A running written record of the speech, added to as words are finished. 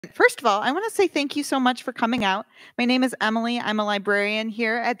First of all, I want to say thank you so much for coming out. My name is Emily. I'm a librarian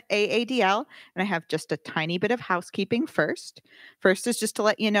here at AADL, and I have just a tiny bit of housekeeping first. First is just to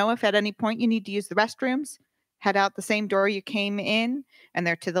let you know if at any point you need to use the restrooms, head out the same door you came in, and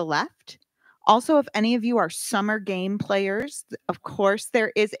they're to the left. Also, if any of you are summer game players, of course,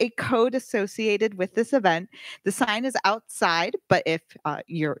 there is a code associated with this event. The sign is outside, but if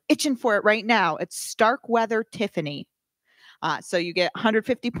you're itching for it right now, it's Stark Weather Tiffany. So you get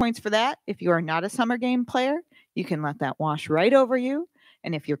 150 points for that. If you are not a summer game player, you can let that wash right over you.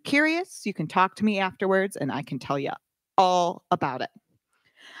 And if you're curious, you can talk to me afterwards and I can tell you all about it.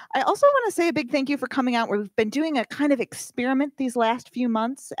 I also want to say a big thank you for coming out. We've been doing a kind of experiment these last few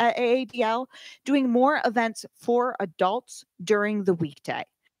months at AADL, doing more events for adults during the weekday.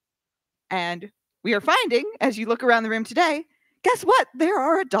 And we are finding, as you look around the room today, guess what? There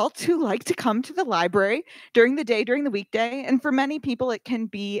are adults who like to come to the library during the day, during the weekday. And for many people, it can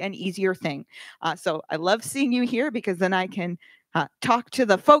be an easier thing. So I love seeing you here because then I can talk to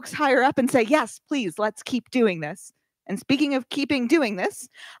the folks higher up and say, yes, please, let's keep doing this. And speaking of keeping doing this,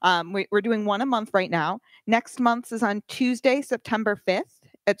 we're doing one a month right now. Next month is on Tuesday, September 5th.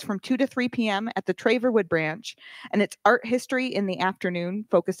 It's from 2 to 3 p.m. at the Traverwood branch, and it's art history in the afternoon,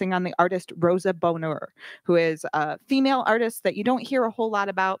 focusing on the artist Rosa Bonheur, who is a female artist that you don't hear a whole lot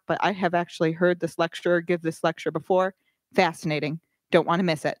about, but I have actually heard this lecturer give this lecture before. Fascinating. Don't want to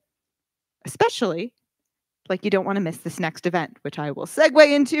miss it. Especially like you don't want to miss this next event, which I will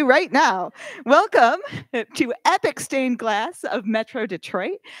segue into right now. Welcome to Epic Stained Glass of Metro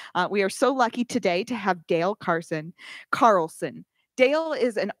Detroit. We are so lucky today to have Dale Carlson. Dale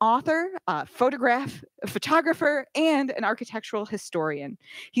is an author, photographer, and an architectural historian.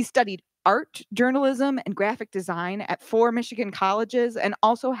 He studied art, journalism, and graphic design at 4 Michigan colleges and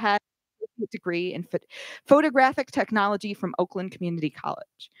also had a degree in photographic technology from Oakland Community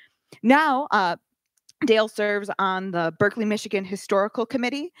College. Now, Dale serves on the Berkeley, Michigan Historical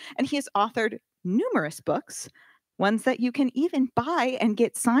Committee, and he has authored numerous books, ones that you can even buy and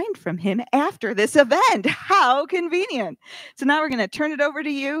get signed from him after this event. How convenient. So now we're going to turn it over to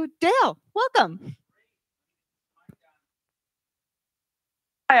you. Dale, welcome.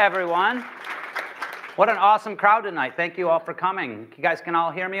 Hi, everyone. What an awesome crowd tonight. Thank you all for coming. You guys can all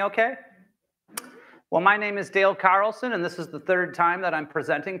hear me okay? Well, my name is Dale Carlson, and this is the 3rd time that I'm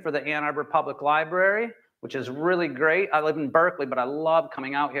presenting for the Ann Arbor Public Library, which is really great. I live in Berkeley, but I love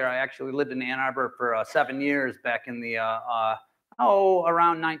coming out here. I actually lived in Ann Arbor for 7 years back in the,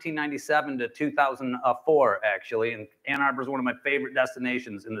 around 1997 to 2004, actually. And Ann Arbor is one of my favorite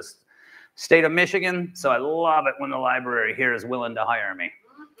destinations in the state of Michigan, so I love it when the library here is willing to hire me.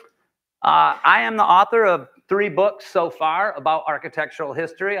 I am the author of 3 books so far about architectural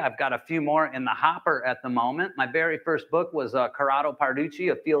history. I've got a few more in the hopper at the moment. My very first book was Corrado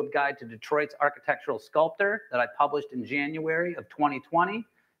Parducci, A Field Guide to Detroit's Architectural Sculptor, that I published in January of 2020. And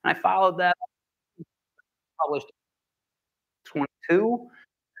I followed that, published in 2022.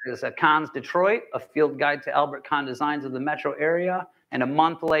 There's a Cons Detroit, A Field Guide to Albert Kahn Designs of the Metro Area. And a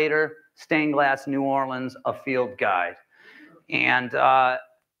month later, Stained Glass New Orleans, A Field Guide. And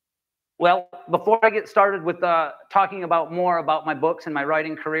well, before I get started with talking about more about my books and my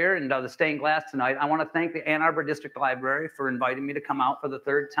writing career and the stained glass tonight, I want to thank the Ann Arbor District Library for inviting me to come out for the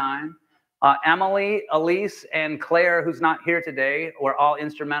 3rd time. Emily, Elise, and Claire, who's not here today, were all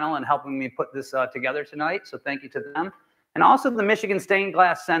instrumental in helping me put this together tonight, so thank you to them. And also the Michigan Stained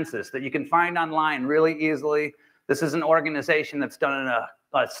Glass Census that you can find online really easily. This is an organization that's done an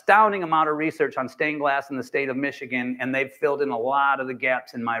astounding amount of research on stained glass in the state of Michigan, and they've filled in a lot of the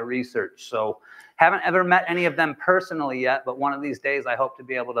gaps in my research. So haven't ever met any of them personally yet, but one of these days I hope to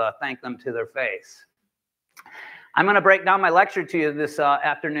be able to thank them to their face. I'm going to break down my lecture to you this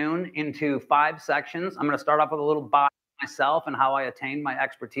afternoon into 5 sections. I'm going to start off with a little bio of myself and how I attained my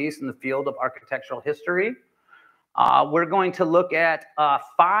expertise in the field of architectural history. We're going to look at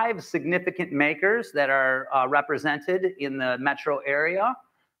 5 significant makers that are represented in the metro area.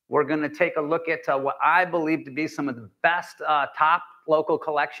 We're going to take a look at what I believe to be some of the best top local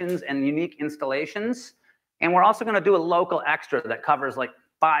collections and unique installations. And we're also going to do a local extra that covers like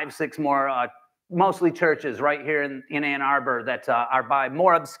 5, 6 more, mostly churches right here in Ann Arbor that are by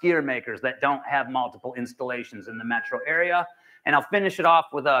more obscure makers that don't have multiple installations in the metro area. And I'll finish it off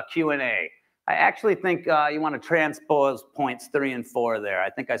with a Q&A. I actually think you want to transpose points 3 and 4 there. I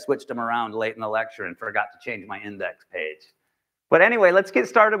think I switched them around late in the lecture and forgot to change my index page. But anyway, let's get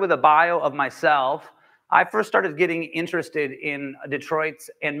started with a bio of myself. I first started getting interested in Detroit's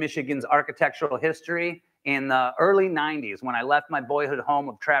and Michigan's architectural history in the early 90s when I left my boyhood home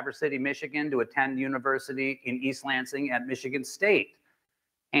of Traverse City, Michigan to attend university in East Lansing at Michigan State.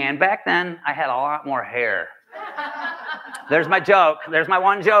 And back then, I had a lot more hair. There's my joke. There's my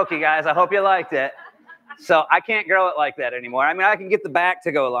one joke, you guys. I hope you liked it. So I can't grow it like that anymore. I mean, I can get the back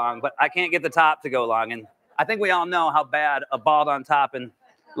to go long, but I can't get the top to go long. And I think we all know how bad a bald on top and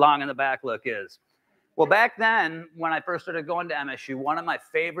long in the back look is. Well, back then, when I first started going to MSU, one of my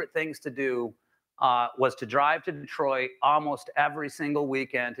favorite things to do was to drive to Detroit almost every single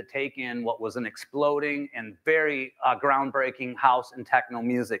weekend to take in what was an exploding and very groundbreaking house and techno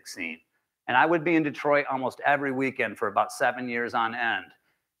music scene. And I would be in Detroit almost every weekend for about 7 years on end.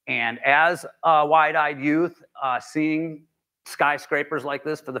 And as a wide-eyed youth, seeing skyscrapers like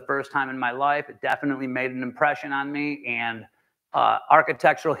this for the first time in my life, it definitely made an impression on me. And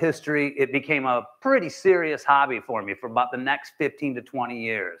architectural history, it became a pretty serious hobby for me for about the next 15 to 20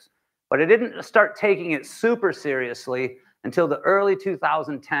 years. But I didn't start taking it super seriously until the early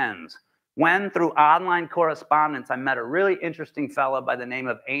 2010s, when through online correspondence, I met a really interesting fellow by the name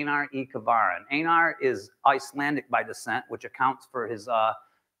of Einar E. Kavarin. Einar is Icelandic by descent, which accounts for his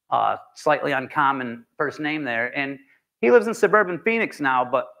slightly uncommon first name there. And he lives in suburban Phoenix now,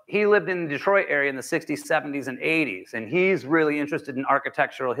 but he lived in the Detroit area in the 60s, 70s, and 80s. And he's really interested in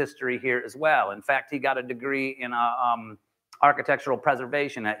architectural history here as well. In fact, he got a degree in architectural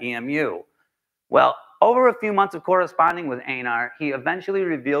preservation at EMU. Well, over a few months of corresponding with Einar, he eventually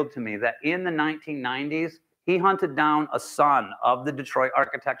revealed to me that in the 1990s, he hunted down a son of the Detroit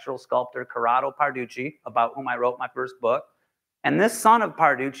architectural sculptor Corrado Parducci, about whom I wrote my first book. And this son of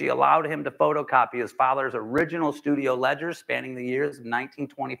Parducci allowed him to photocopy his father's original studio ledgers spanning the years of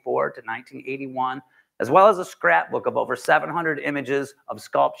 1924 to 1981, as well as a scrapbook of over 700 images of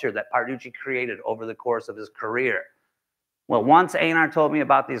sculpture that Parducci created over the course of his career. Well, once Einar told me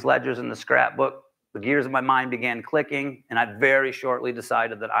about these ledgers in the scrapbook, the gears of my mind began clicking, and I very shortly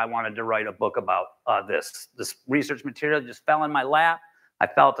decided that I wanted to write a book about this. This research material just fell in my lap. I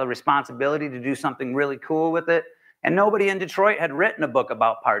felt a responsibility to do something really cool with it. And nobody in Detroit had written a book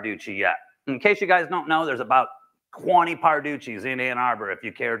about Parducci yet. In case you guys don't know, there's about 20 Parduccis in Ann Arbor. If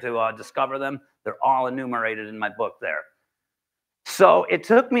you care to discover them, they're all enumerated in my book there. So it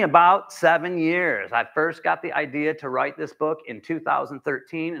took me about 7 years. I first got the idea to write this book in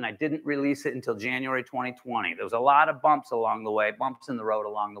 2013, and I didn't release it until January 2020. There was a lot of bumps along the way, bumps in the road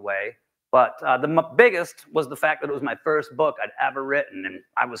along the way. But the biggest was the fact that it was my first book I'd ever written. And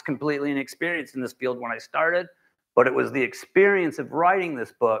I was completely inexperienced in this field when I started. But it was the experience of writing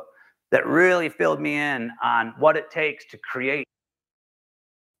this book that really filled me in on what it takes to create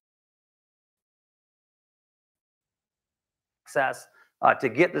success, to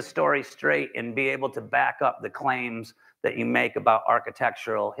get the story straight and be able to back up the claims that you make about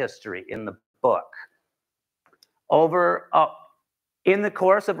architectural history in the book. In the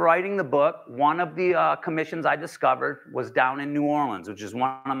course of writing the book, one of the commissions I discovered was down in New Orleans, which is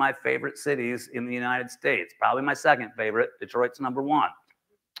one of my favorite cities in the United States. Probably my second favorite. Detroit's number one.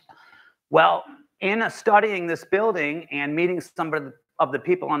 Well, in studying this building and meeting some of the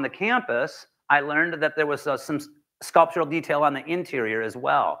people on the campus, I learned that there was some sculptural detail on the interior as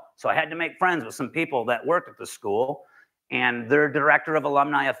well. So I had to make friends with some people that worked at the school, and their director of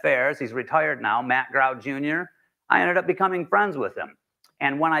alumni affairs, he's retired now, Matt Grau Jr., I ended up becoming friends with him.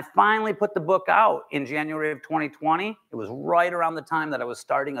 And when I finally put the book out in January of 2020, it was right around the time that I was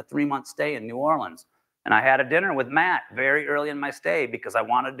starting a 3-month stay in New Orleans. And I had a dinner with Matt very early in my stay because I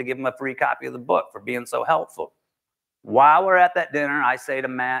wanted to give him a free copy of the book for being so helpful. While we're at that dinner, I say to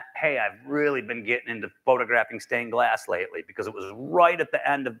Matt, hey, I've really been getting into photographing stained glass lately, because it was right at the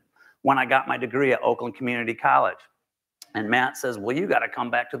end of when I got my degree at Oakland Community College. And Matt says, well, you got to come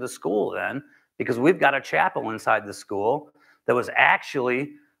back to the school then, because we've got a chapel inside the school that was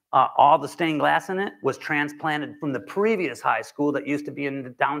actually, all the stained glass in it was transplanted from the previous high school that used to be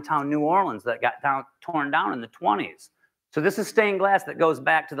in downtown New Orleans that got torn down in the 20s. So this is stained glass that goes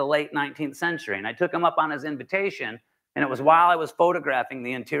back to the late 19th century. And I took him up on his invitation, and it was while I was photographing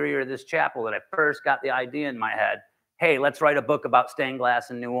the interior of this chapel that I first got the idea in my head, hey, let's write a book about stained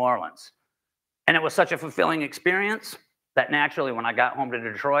glass in New Orleans. And it was such a fulfilling experience that naturally, when I got home to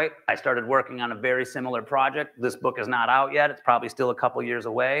Detroit, I started working on a very similar project. This book is not out yet. It's probably still a couple years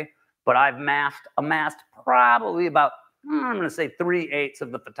away. But I've amassed probably about, I'm going to say 3/8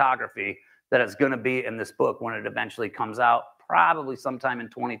 of the photography that is going to be in this book when it eventually comes out, probably sometime in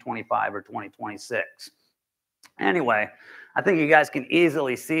 2025 or 2026. Anyway, I think you guys can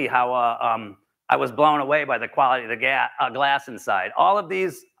easily see how I was blown away by the quality of the glass inside. All of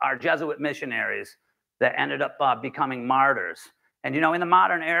these are Jesuit missionaries that ended up becoming martyrs. And you know, in the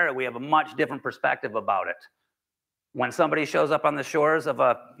modern era, we have a much different perspective about it. When somebody shows up on the shores of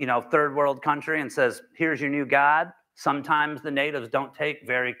a third world country and says, here's your new God, Sometimes the natives don't take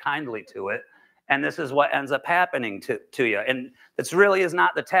very kindly to it. And this is what ends up happening to you. And this really is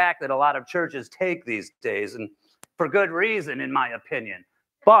not the tack that a lot of churches take these days, and for good reason, in my opinion.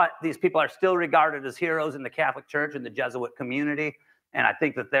 But these people are still regarded as heroes in the Catholic Church and the Jesuit community. And I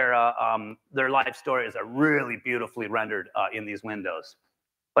think that their life stories are really beautifully rendered in these windows.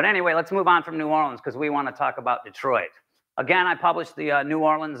 But anyway, let's move on from New Orleans because we want to talk about Detroit. Again, I published the New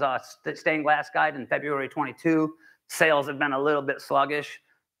Orleans stained glass guide in February 22. Sales have been a little bit sluggish,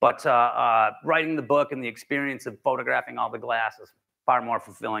 but writing the book and the experience of photographing all the glass is far more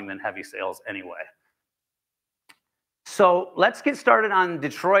fulfilling than heavy sales anyway. So let's get started on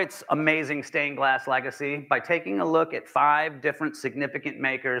Detroit's amazing stained glass legacy by taking a look at 5 different significant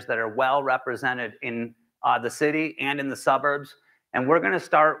makers that are well represented in the city and in the suburbs. And we're going to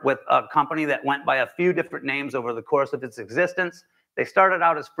start with a company that went by a few different names over the course of its existence. They started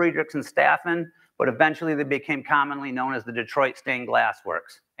out as Friedrichs and Staffen, but eventually they became commonly known as the Detroit Stained Glass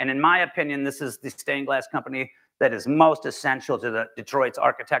Works. And in my opinion, this is the stained glass company that is most essential to Detroit's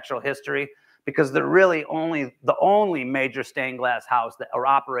architectural history, because they're really the only major stained glass house that are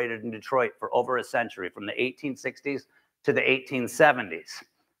operated in Detroit for over a century, from the 1860s to the 1870s.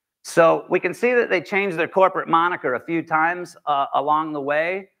 So we can see that they changed their corporate moniker a few times along the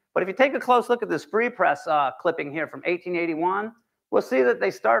way. But if you take a close look at this Free Press clipping here from 1881, we'll see that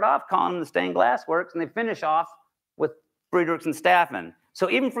they start off calling them the Stained Glass Works, and they finish off with Friedrichs and Staffen. So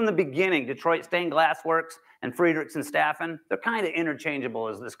even from the beginning, Detroit Stained Glass Works and Friedrichs and Staffen, they're kind of interchangeable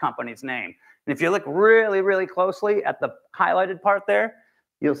as this company's name. And if you look really, really closely at the highlighted part there,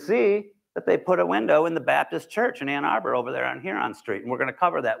 you'll see that they put a window in the Baptist Church in Ann Arbor over there on Huron Street. And we're going to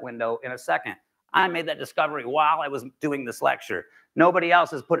cover that window in a second. I made that discovery while I was doing this lecture. Nobody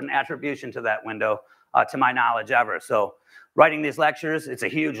else has put an attribution to that window, to my knowledge, ever. So writing these lectures, it's a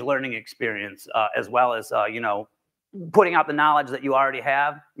huge learning experience, as well as, you know, putting out the knowledge that you already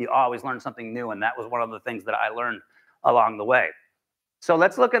have. You always learn something new, and that was one of the things that I learned along the way. So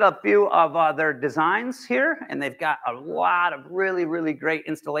let's look at a few of their designs here, and they've got a lot of really, really great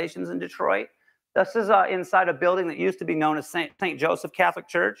installations in Detroit. This is inside a building that used to be known as St. Joseph Catholic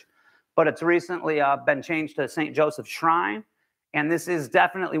Church, but it's recently been changed to St. Joseph Shrine. And this is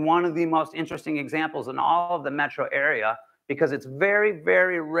definitely one of the most interesting examples in all of the metro area, because it's very,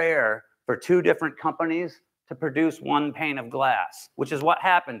 very rare for 2 different companies to produce one pane of glass, which is what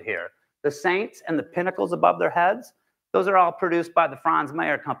happened here. The saints and the pinnacles above their heads, those are all produced by the Franz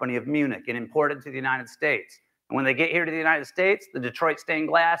Mayer Company of Munich and imported to the United States. And when they get here to the United States, the Detroit Stained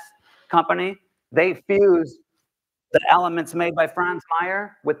Glass Company, they fuse the elements made by Franz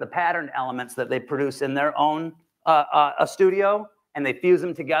Mayer with the patterned elements that they produce in their own studio, and they fuse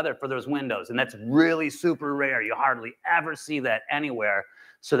them together for those windows. And that's really super rare. You hardly ever see that anywhere.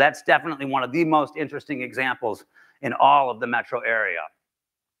 So that's definitely one of the most interesting examples in all of the metro area.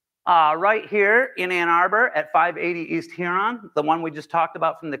 Right here in Ann Arbor at 580 East Huron, the one we just talked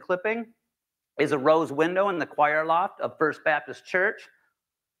about from the clipping, is a rose window in the choir loft of First Baptist Church.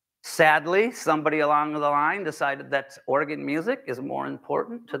 Sadly, somebody along the line decided that organ music is more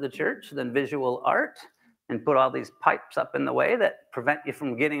important to the church than visual art, and put all these pipes up in the way that prevent you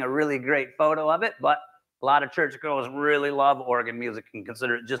from getting a really great photo of it. But a lot of churchgoers really love organ music and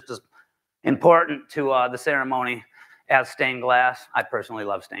consider it just as important to the ceremony as stained glass. I personally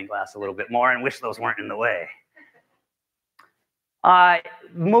love stained glass a little bit more and wish those weren't in the way.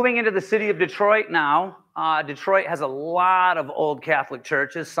 Moving into the city of Detroit now, Detroit has a lot of old Catholic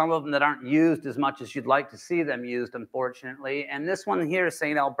churches, some of them that aren't used as much as you'd like to see them used, unfortunately. And this one here,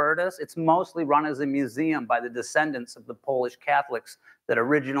 St. Albertus, it's mostly run as a museum by the descendants of the Polish Catholics that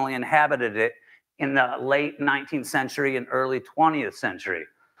originally inhabited it in the late 19th century and early 20th century.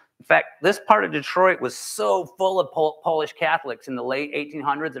 In fact, this part of Detroit was so full of Polish Catholics in the late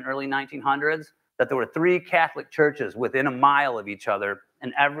 1800s and early 1900s that there were 3 Catholic churches within a mile of each other,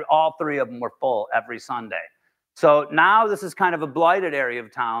 and all 3 of them were full every Sunday. So now this is kind of a blighted area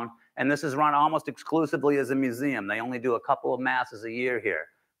of town, and this is run almost exclusively as a museum. They only do a couple of masses a year here.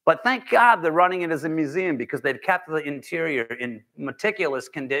 But thank God they're running it as a museum, because they've kept the interior in meticulous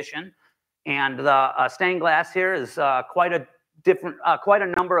condition. And the stained glass here is quite a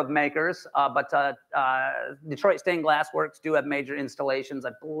number of makers, but Detroit Stained Glass Works do have major installations,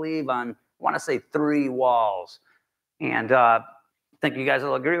 I believe, on, I want to say 3 walls. And I think you guys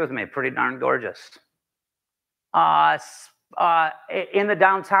will agree with me, pretty darn gorgeous. In the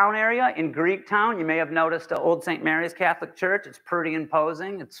downtown area, in Greektown, you may have noticed Old St. Mary's Catholic Church. It's pretty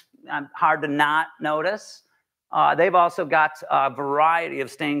imposing. It's hard to not notice. They've also got a variety of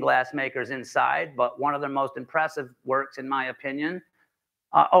stained glass makers inside, but one of their most impressive works, in my opinion,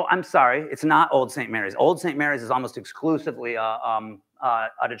 Oh, I'm sorry. It's not Old St. Mary's. Old St. Mary's is almost exclusively a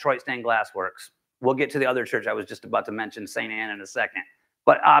Detroit Stained Glass Works. We'll get to the other church I was just about to mention, St. Anne, in a second.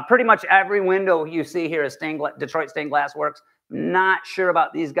 But pretty much every window you see here is Detroit Stained Glass Works. Not sure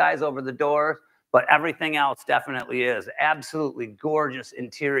about these guys over the door, but everything else definitely is. Absolutely gorgeous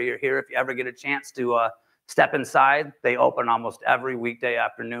interior here. If you ever get a chance to step inside, they open almost every weekday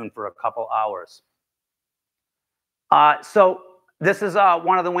afternoon for a couple hours. So this is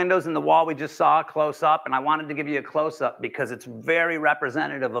one of the windows in the wall we just saw close up, and I wanted to give you a close up because it's very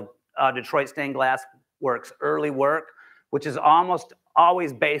representative of Detroit Stained Glass Works' early work, which is almost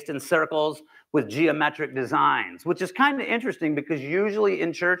always based in circles with geometric designs, which is kind of interesting because usually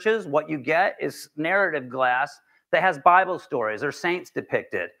in churches, what you get is narrative glass that has Bible stories or saints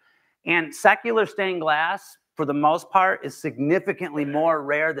depicted. And secular stained glass, for the most part, is significantly more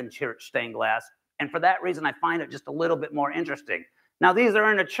rare than church stained glass. And for that reason, I find it just a little bit more interesting. Now, these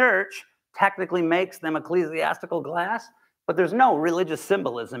are in a church, technically makes them ecclesiastical glass, but there's no religious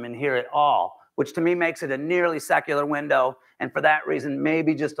symbolism in here at all, which to me makes it a nearly secular window. And for that reason,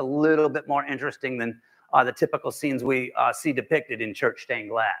 maybe just a little bit more interesting than the typical scenes we see depicted in church stained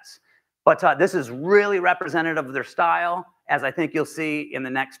glass. But this is really representative of their style, as I think you'll see in the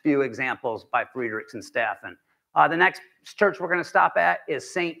next few examples by Friedrichs and Staffen. The next church we're going to stop at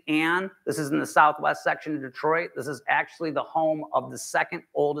is St. Anne. This is in the southwest section of Detroit. This is actually the home of the second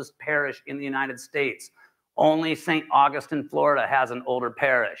oldest parish in the United States. Only St. Augustine, Florida has an older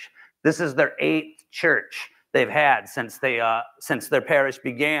parish. This is their 8th church they've had since their parish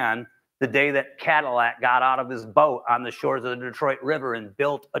began, the day that Cadillac got out of his boat on the shores of the Detroit River and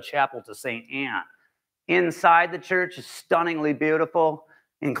built a chapel to St. Anne. Inside the church is stunningly beautiful,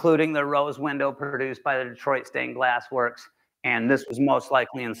 including the rose window produced by the Detroit Stained Glass Works. And this was most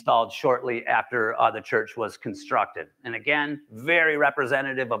likely installed shortly after the church was constructed. And again, very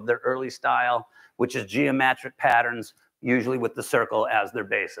representative of their early style, which is geometric patterns, usually with the circle as their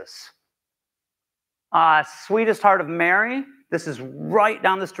basis. Sweetest Heart of Mary. This is right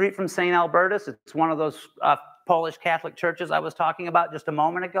down the street from St. Albertus. It's one of those Polish Catholic churches I was talking about just a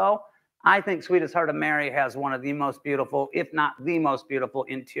moment ago. I think Sweetest Heart of Mary has one of the most beautiful, if not the most beautiful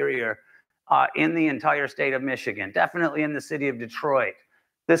interior in the entire state of Michigan, definitely in the city of Detroit.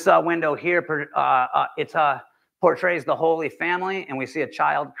 This window here, portrays the Holy Family, and we see a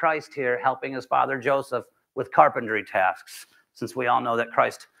child Christ here helping his father Joseph with carpentry tasks, since we all know that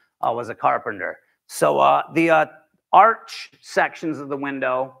Christ was a carpenter. So the arch sections of the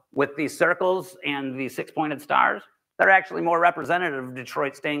window with the circles and the 6-pointed stars, they're actually more representative of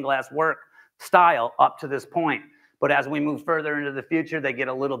Detroit stained glass work style up to this point. But as we move further into the future, they get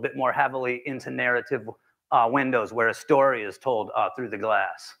a little bit more heavily into narrative windows where a story is told through the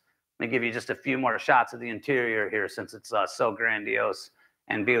glass. Let me give you just a few more shots of the interior here since it's so grandiose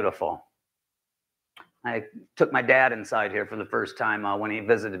and beautiful. I took my dad inside here for the first time when he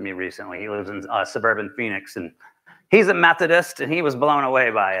visited me recently. He lives in suburban Phoenix, and he's a Methodist, and he was blown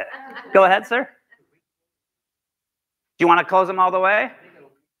away by it. Go ahead, sir. Do you want to close them all the way?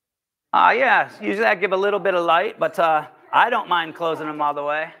 Yeah, usually I give a little bit of light, but I don't mind closing them all the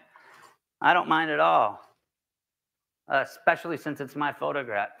way. I don't mind at all, especially since it's my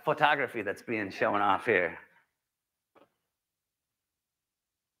photography that's being shown off here.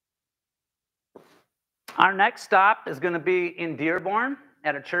 Our next stop is going to be in Dearborn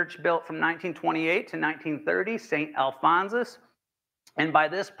at a church built from 1928 to 1930, St. Alphonsus. And by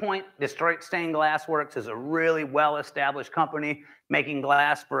this point, Detroit Stained Glass Works is a really well-established company making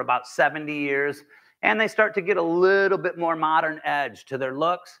glass for about 70 years. And they start to get a little bit more modern edge to their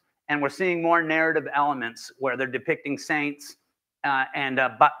looks. And we're seeing more narrative elements where they're depicting saints and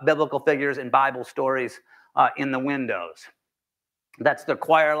biblical figures and Bible stories in the windows. That's the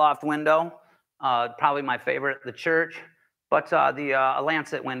choir loft window, probably my favorite at the church. But the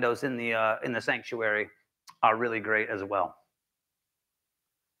lancet windows in the sanctuary are really great as well.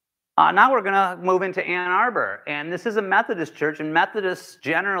 Now we're going to move into Ann Arbor, and this is a Methodist church, and Methodists,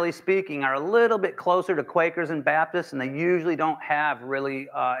 generally speaking, are a little bit closer to Quakers and Baptists, and they usually don't have really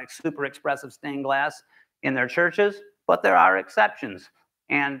super expressive stained glass in their churches, but there are exceptions.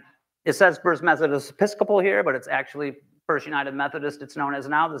 And it says First Methodist Episcopal here, but it's actually First United Methodist, it's known as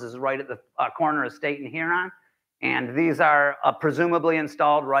now. This is right at the corner of State and Huron, and these are presumably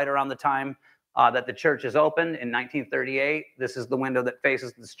installed right around the time that the church is opened in 1938. This is the window that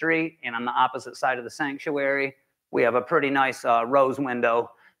faces the street, and on the opposite side of the sanctuary, we have a pretty nice rose window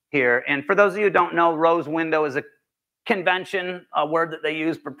here. And for those of you who don't know, rose window is a convention, a word that they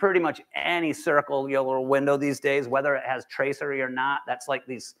use for pretty much any circular window these days, whether it has tracery or not. That's like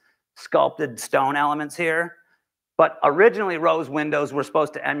these sculpted stone elements here. But originally, rose windows were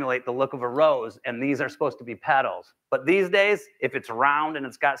supposed to emulate the look of a rose, and these are supposed to be petals. But these days, if it's round and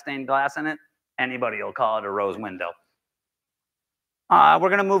it's got stained glass in it, anybody will call it a rose window. We're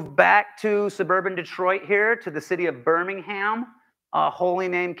going to move back to suburban Detroit here to the city of Birmingham, a Holy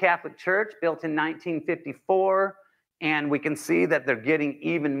Name Catholic Church built in 1954. And we can see that they're getting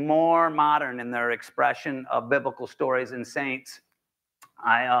even more modern in their expression of biblical stories and saints.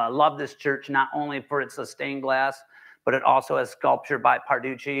 I love this church not only for its stained glass, but it also has sculpture by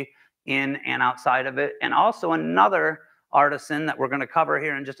Parducci in and outside of it. And also another artisan that we're going to cover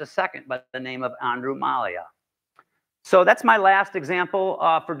here in just a second by the name of Andrew Malia. So that's my last example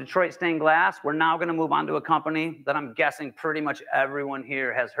for Detroit stained glass. We're now going to move on to a company that I'm guessing pretty much everyone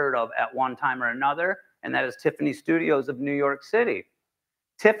here has heard of at one time or another, and that is Tiffany Studios of New York City.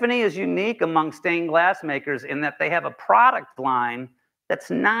 Tiffany is unique among stained glass makers in that they have a product line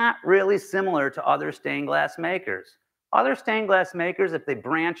that's not really similar to other stained glass makers. Other stained glass makers, if they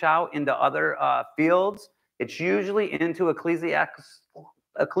branch out into other fields, it's usually into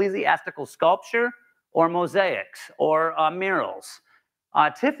ecclesiastical sculpture or mosaics or murals.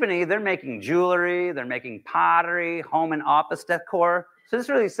 Tiffany, they're making jewelry, they're making pottery, home and office decor. So this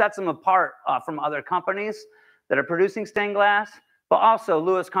really sets them apart from other companies that are producing stained glass. But also,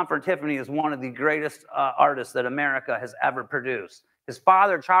 Louis Comfort Tiffany is one of the greatest artists that America has ever produced. His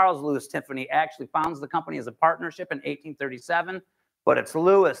father, Charles Louis Tiffany, actually founds the company as a partnership in 1837. But it's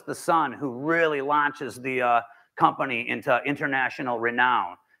Louis, the son, who really launches the company into international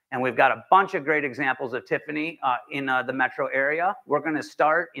renown. And we've got a bunch of great examples of Tiffany in the metro area. We're going to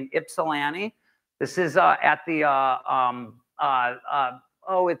start in Ypsilanti. This is at the,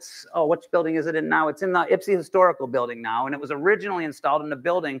 which building is it in now? It's in the Ypsi Historical Building now. And it was originally installed in a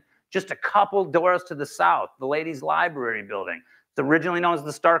building just a couple doors to the south, the Ladies' Library Building. It's originally known as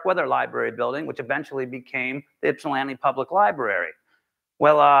the Starkweather Library Building, which eventually became the Ypsilanti Public Library.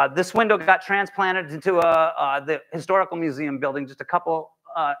 Well, this window got transplanted into the Historical Museum building just a couple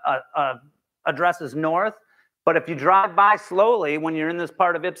addresses north. But if you drive by slowly when you're in this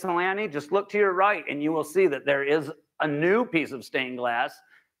part of Ypsilanti, just look to your right and you will see that there is a new piece of stained glass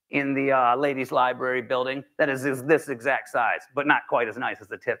in the Ladies' Library Building that is this exact size, but not quite as nice as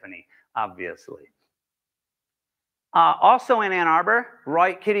the Tiffany, obviously. Also in Ann Arbor,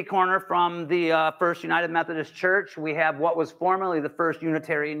 right kitty corner from the First United Methodist Church, we have what was formerly the First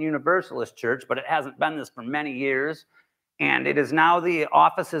Unitarian Universalist Church, but it hasn't been this for many years. And it is now the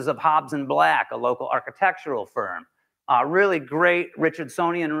offices of Hobbs & Black, a local architectural firm. Really great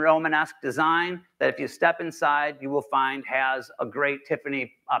Richardsonian Romanesque design that if you step inside, you will find has a great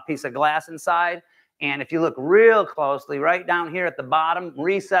Tiffany piece of glass inside. And if you look real closely, right down here at the bottom,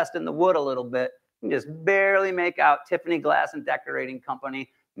 recessed in the wood a little bit, you can just barely make out Tiffany Glass and Decorating Company,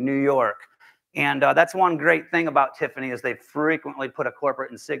 New York. And that's one great thing about Tiffany is they frequently put a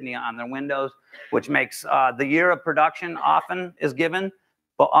corporate insignia on their windows, which makes the year of production often is given,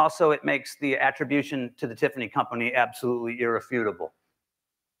 but also it makes the attribution to the Tiffany Company absolutely irrefutable.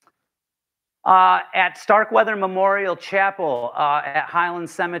 At Starkweather Memorial Chapel at Highland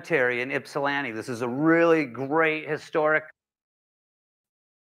Cemetery in Ypsilanti, this is a really great historic.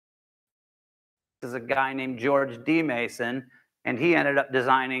 This is a guy named George D. Mason, and he ended up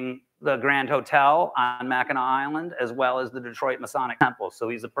designing the Grand Hotel on Mackinac Island, as well as the Detroit Masonic Temple. So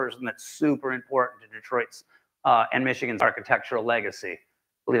he's a person that's super important to Detroit's and Michigan's architectural legacy. I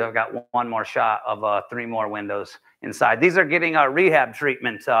believe I've got one more shot of 3 more windows inside. These are getting a rehab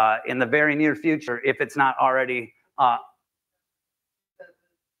treatment in the very near future, if it's not already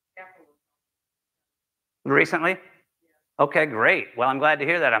recently. Okay, great. Well, I'm glad to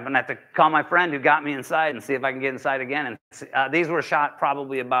hear that. I'm going to have to call my friend who got me inside and see if I can get inside again. And see, these were shot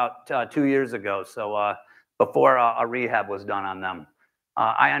probably about 2 years ago, so before a rehab was done on them.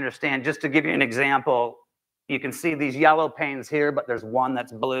 I understand, just to give you an example, you can see these yellow panes here, but there's one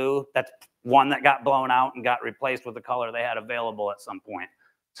that's blue. That's one that got blown out and got replaced with the color they had available at some point.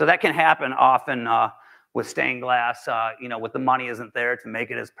 So that can happen often with stained glass, you know, with the money isn't there to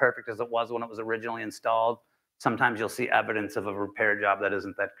make it as perfect as it was when it was originally installed. Sometimes you'll see evidence of a repair job that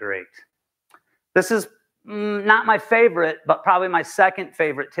isn't that great. This is not my favorite, but probably my second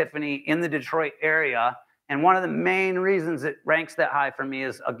favorite Tiffany in the Detroit area. And one of the main reasons it ranks that high for me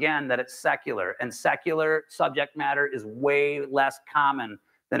is, again, that it's secular. And secular subject matter is way less common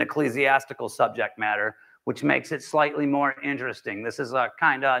than ecclesiastical subject matter, which makes it slightly more interesting. This is a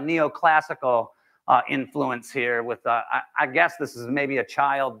kind of neoclassical influence here with, I guess this is maybe a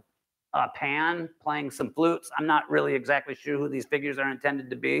child Pan playing some flutes. I'm not really exactly sure who these figures are intended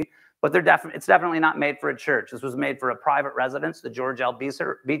to be, but it's definitely not made for a church. This was made for a private residence, the George L.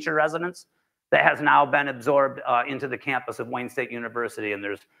 Beecher residence. that has now been absorbed into the campus of Wayne State University, and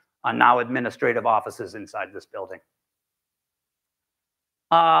there's now administrative offices inside this building.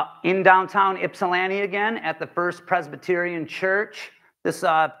 In downtown Ypsilanti again, at the First Presbyterian Church. This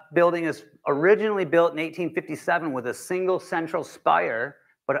building is originally built in 1857 with a single central spire,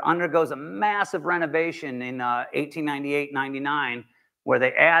 but it undergoes a massive renovation in 1898-99, where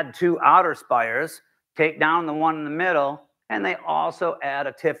they add 2 outer spires, take down the one in the middle, and they also add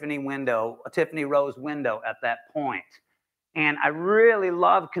a Tiffany rose window at that point. And I really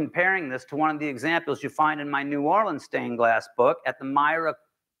love comparing this to one of the examples you find in my New Orleans stained glass book at the Myra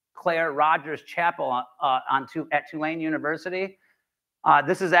Claire Rogers Chapel at Tulane University.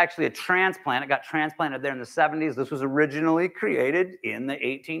 This is actually a transplant. It got transplanted there in the 70s. This was originally created in the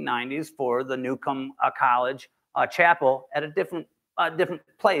 1890s for the Newcomb College chapel at a different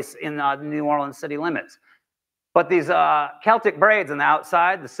place in the New Orleans city limits. But these Celtic braids on the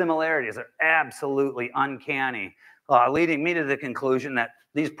outside, the similarities are absolutely uncanny, leading me to the conclusion that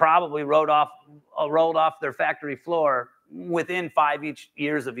these probably rolled off their factory floor within 5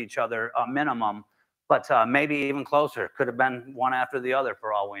 years of each other minimum. But maybe even closer. Could have been one after the other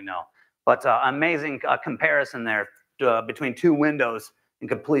for all we know. But amazing comparison there between 2 windows in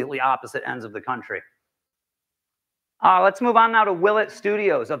completely opposite ends of the country. Let's move on now to Willett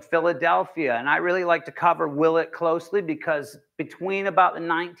Studios of Philadelphia. And I really like to cover Willett closely because between about the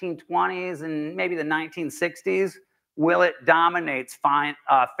 1920s and maybe the 1960s, Willett dominates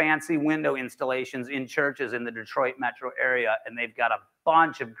fancy window installations in churches in the Detroit metro area. And they've got a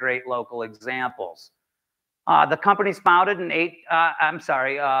bunch of great local examples. The company's founded in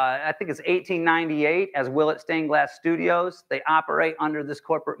I think it's 1898 as Willett Stained Glass Studios. They operate under this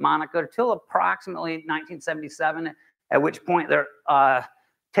corporate moniker till approximately 1977, at which point they're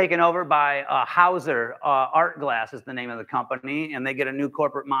taken over by Hauser Art Glass is the name of the company, and they get a new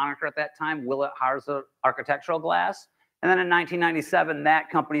corporate moniker at that time, Willett Hauser Architectural Glass. And then in 1997, that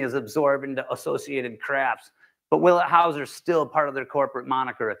company is absorbed into Associated Crafts. But Willett Hauser is still part of their corporate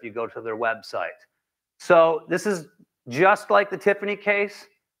moniker if you go to their website. So this is just like the Tiffany case.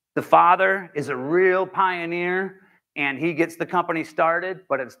 The father is a real pioneer, and he gets the company started,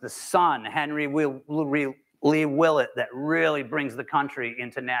 but it's the son, Henry Lee Willett, that really brings the country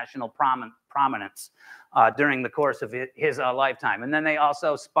into national prominence during the course of his lifetime. And then they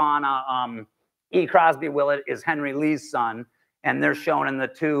also spawn E. Crosby Willett is Henry Lee's son, and they're shown in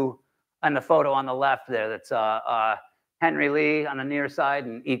the photo on the left there. That's Henry Lee on the near side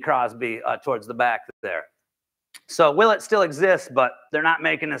and E. Crosby towards the back there. So Willett still exists, but they're not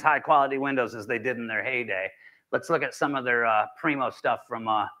making as high quality windows as they did in their heyday. Let's look at some of their primo stuff from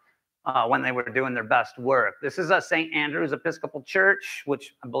when they were doing their best work. This is a St. Andrew's Episcopal Church,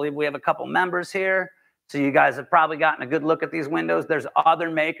 which I believe we have a couple members here. So you guys have probably gotten a good look at these windows. There's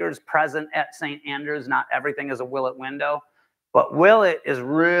other makers present at St. Andrew's. Not everything is a Willett window. But Willett is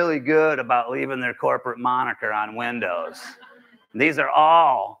really good about leaving their corporate moniker on windows. These are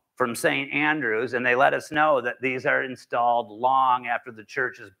all from St. Andrews, and they let us know that these are installed long after the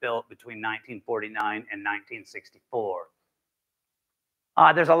church is built between 1949 and 1964.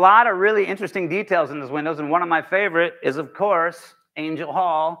 There's a lot of really interesting details in these windows, and one of my favorite is, of course, Angel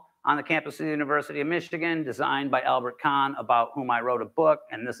Hall on the campus of the University of Michigan, designed by Albert Kahn, about whom I wrote a book,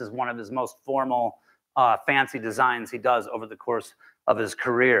 and this is one of his most formal fancy designs he does over the course of his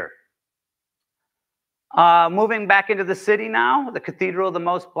career. Moving back into the city now, the Cathedral of the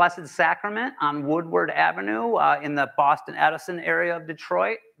Most Blessed Sacrament on Woodward Avenue in the Boston Edison area of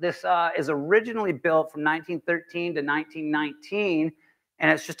Detroit. This is originally built from 1913 to 1919,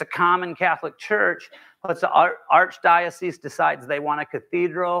 and it's just a common Catholic church. But the Archdiocese decides they want a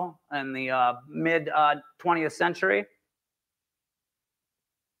cathedral in the mid-20th century.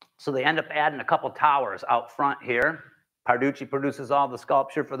 So they end up adding a couple towers out front here. Parducci produces all the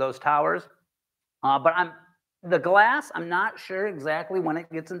sculpture for those towers. But the glass, I'm not sure exactly when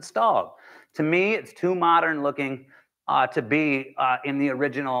it gets installed. To me, it's too modern looking to be in the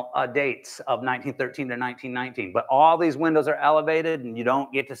original dates of 1913 to 1919. But all these windows are elevated, and you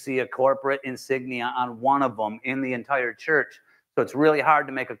don't get to see a corporate insignia on one of them in the entire church. So it's really hard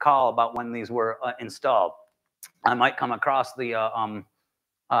to make a call about when these were installed. I might come across the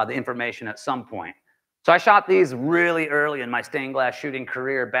information at some point. So I shot these really early in my stained glass shooting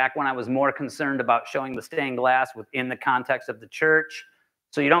career, back when I was more concerned about showing the stained glass within the context of the church.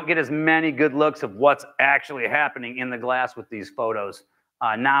 So you don't get as many good looks of what's actually happening in the glass with these photos.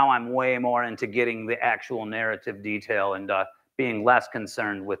 Now I'm way more into getting the actual narrative detail and being less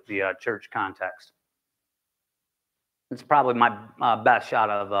concerned with the church context. It's probably my best shot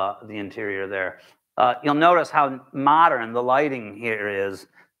of the interior there. You'll notice how modern the lighting here is.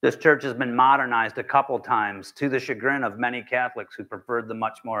 This church has been modernized a couple times to the chagrin of many Catholics who preferred the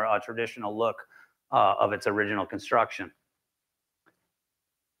much more traditional look of its original construction.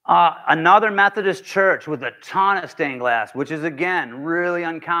 Another Methodist church with a ton of stained glass, which is, again, really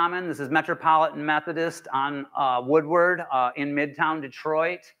uncommon. This is Metropolitan Methodist on Woodward in Midtown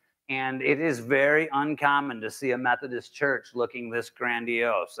Detroit. And it is very uncommon to see a Methodist church looking this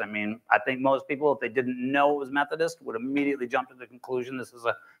grandiose. I mean, I think most people, if they didn't know it was Methodist, would immediately jump to the conclusion this is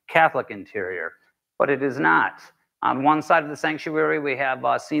a Catholic interior. But it is not. On one side of the sanctuary, we have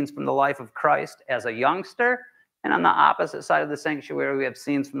scenes from the life of Christ as a youngster. And on the opposite side of the sanctuary, we have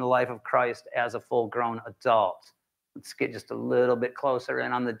scenes from the life of Christ as a full-grown adult. Let's get just a little bit closer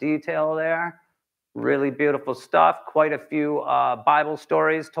in on the detail there. Really beautiful stuff. Quite a few Bible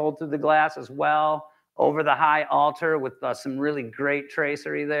stories told through the glass as well. Over the high altar with some really great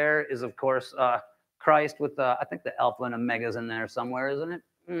tracery there is, of course, Christ with, I think the Alpha and Omega's in there somewhere, isn't it?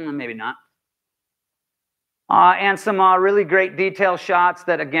 Maybe not. And some really great detail shots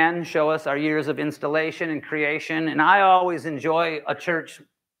that, again, show us our years of installation and creation. And I always enjoy a church,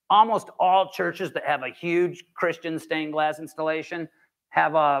 almost all churches that have a huge Christian stained glass installation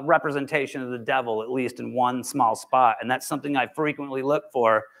have a representation of the devil, at least in one small spot. And that's something I frequently look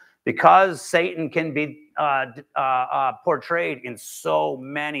for because Satan can be portrayed in so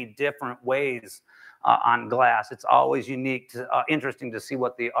many different ways on glass. It's always unique, interesting to see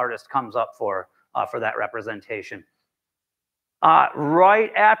what the artist comes up for that representation.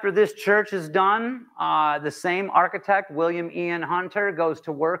 Right after this church is done, the same architect, William Ian Hunter, goes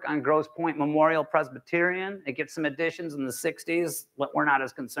to work on Grosse Pointe Memorial Presbyterian. It gets some additions in the 60s. We're not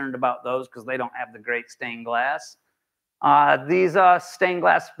as concerned about those because they don't have the great stained glass. These stained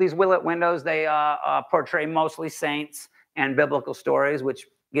glass, these Willett windows, they portray mostly saints and biblical stories, which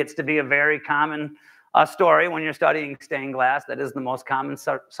gets to be a very common story when you're studying stained glass. That is the most common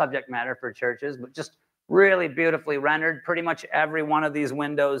subject matter for churches, but just really beautifully rendered. Pretty much every one of these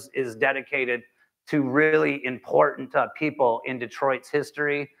windows is dedicated to really important people in Detroit's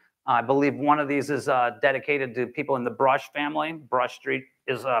history. I believe one of these is dedicated to people in the Brush family. Brush Street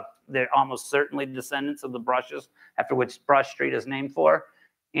is, they're almost certainly descendants of the Brushes, after which Brush Street is named for.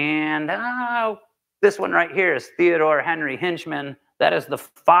 And this one right here is Theodore Henry Hinchman. That is the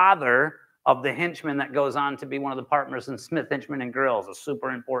father of the Hinchman that goes on to be one of the partners in Smith, Hinchman and Grills, a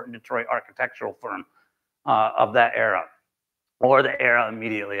super important Detroit architectural firm of that era, or the era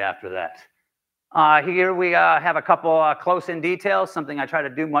immediately after that. Here we have a couple close-in details, something I try to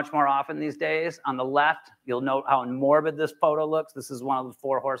do much more often these days. On the left, you'll note how morbid this photo looks. This is one of the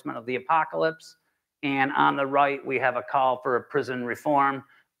four horsemen of the apocalypse. And on the right, we have a call for prison reform,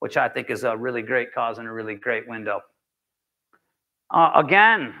 which I think is a really great cause and a really great window.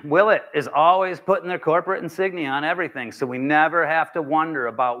 Again, Willett is always putting their corporate insignia on everything, so we never have to wonder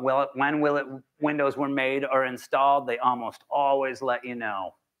about when Willett windows were made or installed. They almost always let you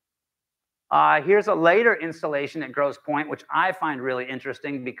know. Here's a later installation at Grosse Pointe, which I find really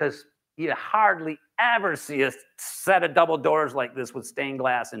interesting because you hardly ever see a set of double doors like this with stained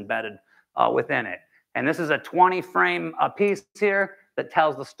glass embedded within it. And this is a 20-frame piece here that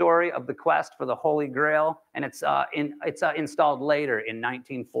tells the story of the quest for the Holy Grail, and it's installed later in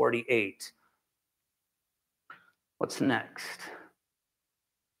 1948. What's next?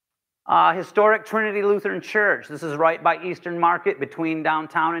 Historic Trinity Lutheran Church. This is right by Eastern Market, between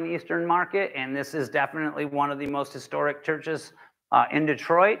downtown and Eastern Market, and this is definitely one of the most historic churches in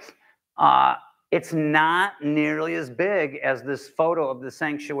Detroit. It's not nearly as big as this photo of the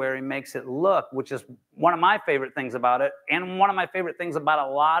sanctuary makes it look, which is one of my favorite things about it. And one of my favorite things about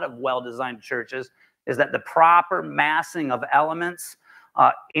a lot of well-designed churches is that the proper massing of elements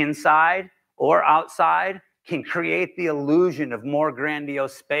inside or outside can create the illusion of more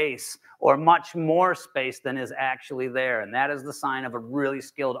grandiose space or much more space than is actually there. And that is the sign of a really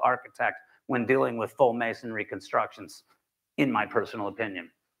skilled architect when dealing with full masonry constructions, in my personal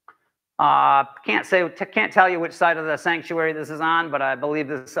opinion. Can't tell you which side of the sanctuary this is on, but I believe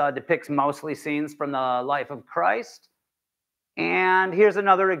this depicts mostly scenes from the life of Christ. And here's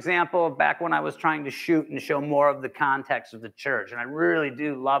another example of back when I was trying to shoot and show more of the context of the church. And I really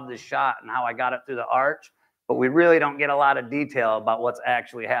do love this shot and how I got it through the arch, but we really don't get a lot of detail about what's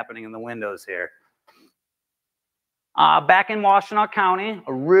actually happening in the windows here. Back in Washtenaw County,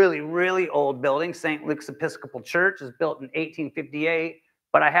 a really, really old building, St. Luke's Episcopal Church, is built in 1858.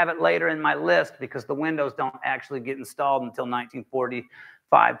 But I have it later in my list because the windows don't actually get installed until 1945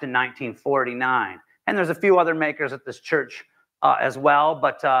 to 1949. And there's a few other makers at this church as well,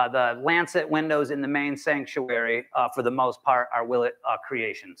 but the lancet windows in the main sanctuary, for the most part, are Willett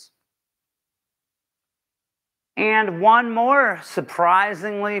creations. And one more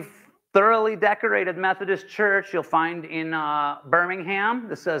surprisingly thoroughly decorated Methodist church you'll find in Birmingham.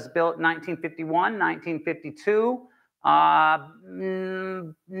 This says built 1951, 1952.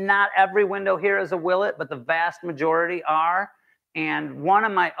 Not every window here is a Willet, but the vast majority are. And one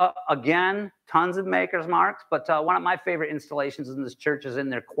of my, again, tons of maker's marks, but one of my favorite installations in this church is in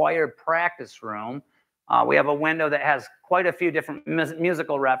their choir practice room. We have a window that has quite a few different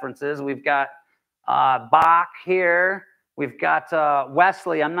musical references. We've got Bach here. We've got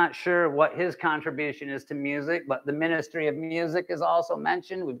Wesley. I'm not sure what his contribution is to music, but the ministry of music is also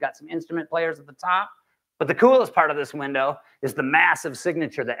mentioned. We've got some instrument players at the top. But the coolest part of this window is the massive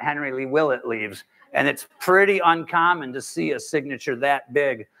signature that Henry Lee Willett leaves. And it's pretty uncommon to see a signature that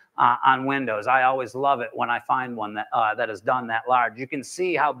big on windows. I always love it when I find one that is done that large. You can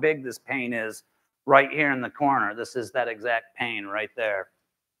see how big this pane is right here in the corner. This is that exact pane right there.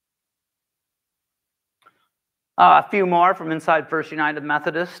 A few more from inside First United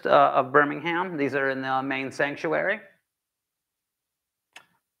Methodist of Birmingham. These are in the main sanctuary.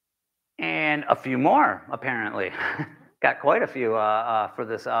 And a few more, apparently. Got quite a few for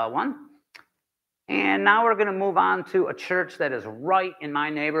this one. And now we're going to move on to a church that is right in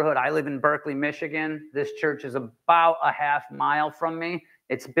my neighborhood. I live in Berkeley, Michigan. This church is about a half mile from me.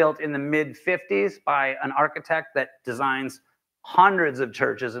 It's built in the mid-50s by an architect that designs hundreds of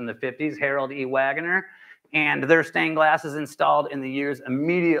churches in the 50s, Harold E. Wagoner. And their stained glass is installed in the years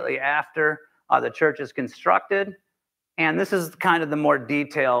immediately after the church is constructed. And this is kind of the more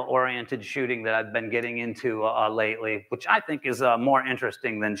detail-oriented shooting that I've been getting into lately, which I think is more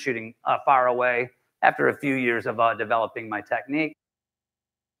interesting than shooting far away after a few years of developing my technique.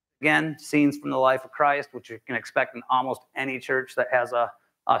 Again, scenes from the life of Christ, which you can expect in almost any church that has a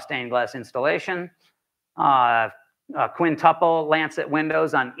stained glass installation. Quintuple lancet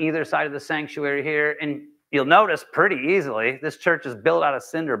windows on either side of the sanctuary here. And you'll notice pretty easily, this church is built out of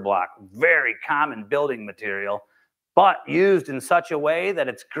cinder block, very common building material, but used in such a way that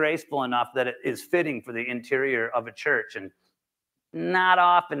it's graceful enough that it is fitting for the interior of a church. And not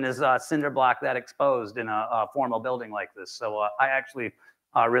often is cinder block that exposed in a formal building like this. So I actually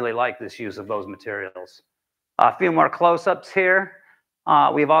really like this use of those materials. A few more close-ups here.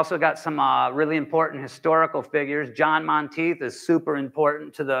 We've also got some really important historical figures. John Monteith is super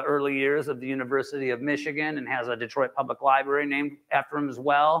important to the early years of the University of Michigan and has a Detroit Public Library named after him as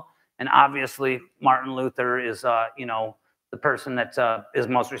well. And obviously, Martin Luther is, the person that is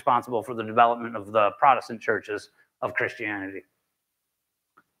most responsible for the development of the Protestant churches of Christianity.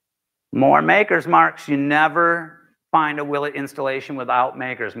 More maker's marks. You never find a Willett installation without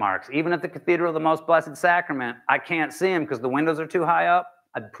maker's marks. Even at the Cathedral of the Most Blessed Sacrament, I can't see them because the windows are too high up.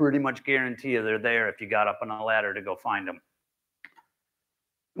 I'd pretty much guarantee you they're there if you got up on a ladder to go find them.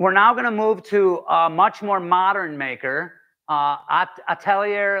 We're now going to move to a much more modern maker.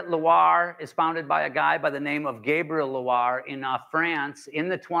 Atelier Loire is founded by a guy by the name of Gabriel Loire in France in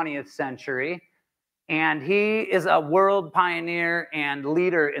the 20th century. And he is a world pioneer and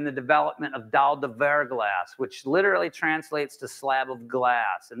leader in the development of dalle de verre glass, which literally translates to slab of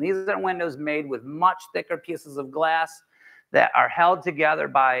glass. And these are windows made with much thicker pieces of glass that are held together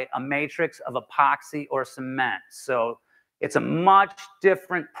by a matrix of epoxy or cement. So it's a much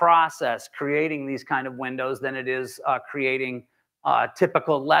different process creating these kind of windows than it is creating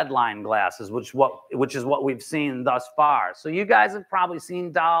typical lead line glasses, which is what we've seen thus far. So you guys have probably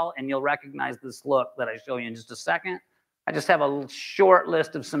seen dalle, and you'll recognize this look that I show you in just a second. I just have a short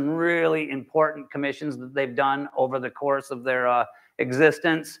list of some really important commissions that they've done over the course of their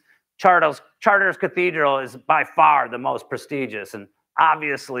existence. Chartres Cathedral is by far the most prestigious, and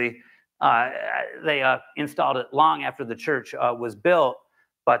obviously they installed it long after the church was built.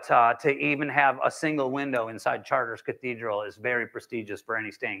 But to even have a single window inside Chartres Cathedral is very prestigious for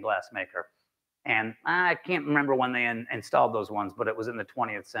any stained glass maker. And I can't remember when they installed those ones, but it was in the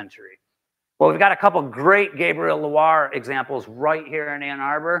 20th century. Well, we've got a couple great Gabriel Loire examples right here in Ann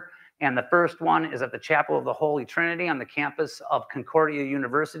Arbor. And the first one is at the Chapel of the Holy Trinity on the campus of Concordia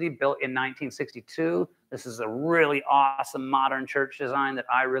University, built in 1962. This is a really awesome modern church design that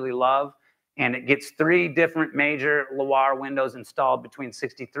I really love. And it gets 3 different major Loire windows installed between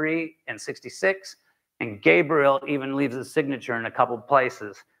 63 and 66. And Gabriel even leaves a signature in a couple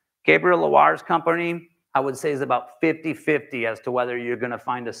places. Gabriel Loire's company, I would say, is about 50-50 as to whether you're going to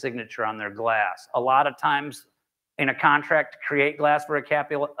find a signature on their glass. A lot of times in a contract to create glass for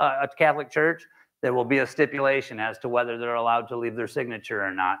a Catholic church, there will be a stipulation as to whether they're allowed to leave their signature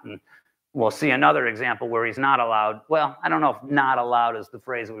or not. And we'll see another example where he's not allowed. Well, I don't know if not allowed is the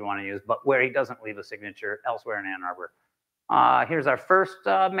phrase we want to use, but where he doesn't leave a signature elsewhere in Ann Arbor. Here's our first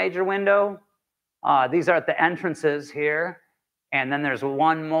major window. These are at the entrances here. And then there's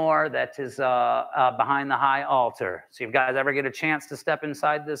one more that is behind the high altar. So if you guys ever get a chance to step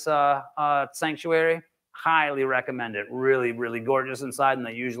inside this sanctuary, highly recommend it. Really, really gorgeous inside, and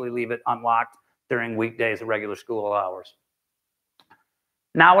they usually leave it unlocked during weekdays of regular school hours.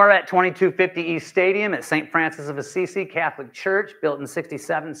 Now we're at 2250 East Stadium at St. Francis of Assisi Catholic Church, built in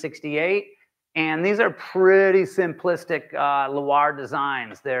 67, 68. And these are pretty simplistic Loire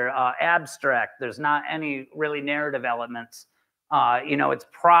designs. They're abstract. There's not any really narrative elements. You know, it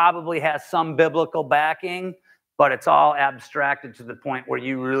probably has some biblical backing, but it's all abstracted to the point where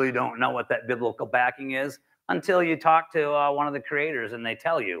you really don't know what that biblical backing is until you talk to one of the creators and they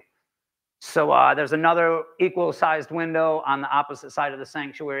tell you. So there's another equal-sized window on the opposite side of the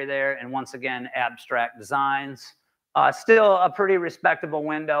sanctuary there, and once again, abstract designs. Still a pretty respectable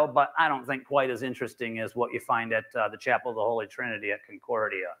window, but I don't think quite as interesting as what you find at the Chapel of the Holy Trinity at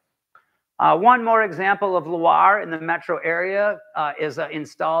Concordia. One more example of Loire in the metro area is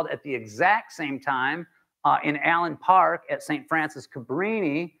installed at the exact same time in Allen Park at St. Francis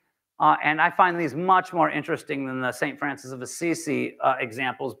Cabrini. And I find these much more interesting than the St. Francis of Assisi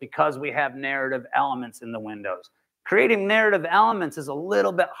examples because we have narrative elements in the windows. Creating narrative elements is a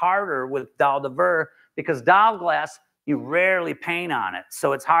little bit harder with dalle de verre because dalle glass, you rarely paint on it.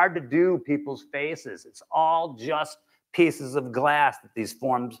 So it's hard to do people's faces. It's all just pieces of glass that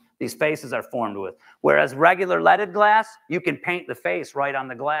these faces are formed with. Whereas regular leaded glass, you can paint the face right on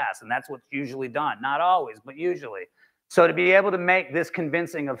the glass, and that's what's usually done. Not always, but usually. So to be able to make this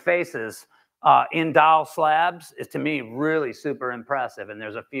convincing of faces in dalle slabs is, to me, really super impressive. And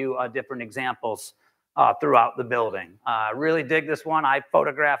there's a few different examples throughout the building. Really dig this one. I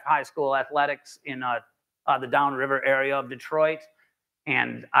photograph high school athletics in the downriver area of Detroit.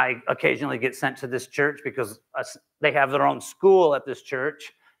 And I occasionally get sent to this church because they have their own school at this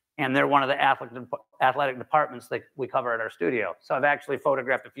church, and they're one of the athletic departments that we cover at our studio. So I've actually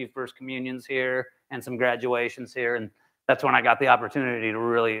photographed a few first communions here and some graduations here, and that's when I got the opportunity to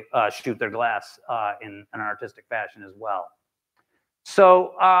really shoot their glass in an artistic fashion as well.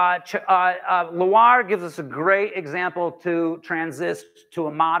 So Loire gives us a great example to transit to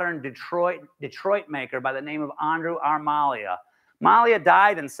a modern Detroit maker by the name of Andrew R. Maglia. Maglia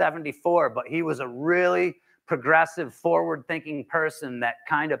died in '74, but he was a really progressive, forward-thinking person that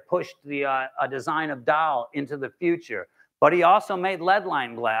kind of pushed the design of dalle into the future. But he also made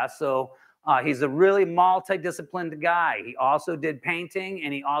lead-lined glass, so he's a really multidisciplined guy. He also did painting,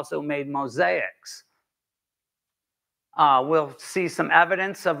 and he also made mosaics. We'll see some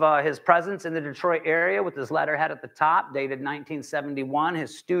evidence of his presence in the Detroit area with his letterhead at the top, dated 1971.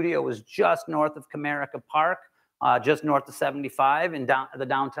 His studio was just north of Comerica Park, just north of 75 in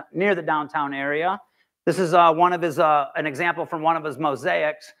near the downtown area. This is one of his an example from one of his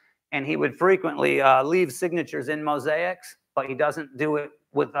mosaics, and he would frequently leave signatures in mosaics, but he doesn't do it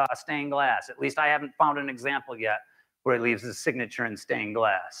with stained glass. At least I haven't found an example yet where he leaves his signature in stained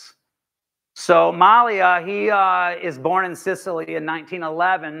glass. So Maglia, he is born in Sicily in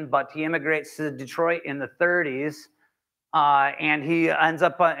 1911, but he immigrates to Detroit in the 30s. And he ends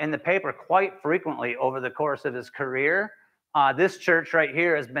up in the paper quite frequently over the course of his career. This church right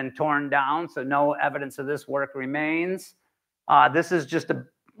here has been torn down, so no evidence of this work remains. This is just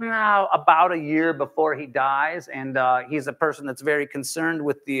about a year before he dies, and he's a person that's very concerned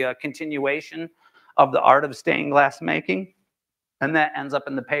with the continuation of the art of stained glass making, and that ends up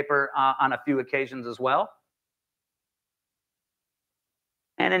in the paper on a few occasions as well.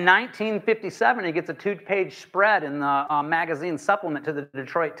 And in 1957, he gets a 2-page spread in the magazine supplement to the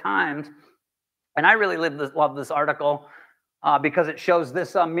Detroit Times. And I really love this article because it shows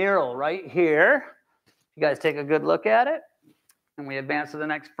this mural right here. You guys take a good look at it, and we advance to the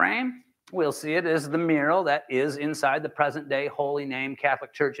next frame. We'll see it is the mural that is inside the present-day Holy Name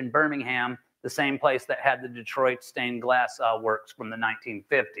Catholic Church in Birmingham, the same place that had the Detroit stained glass works from the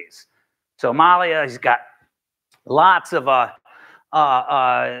 1950s. So Maglia, he's got lots of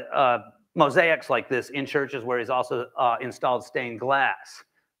mosaics like this in churches where he's also installed stained glass.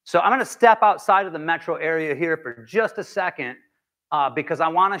 So I'm going to step outside of the metro area here for just a second because I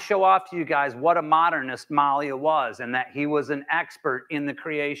want to show off to you guys what a modernist Maglia was, and that he was an expert in the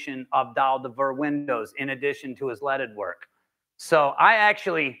creation of dalle de verre windows in addition to his leaded work. So I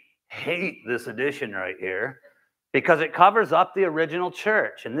actually hate this edition right here because it covers up the original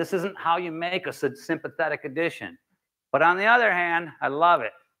church, and this isn't how you make a sympathetic edition. But on the other hand, I love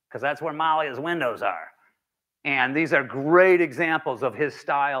it because that's where Maglia's windows are. And these are great examples of his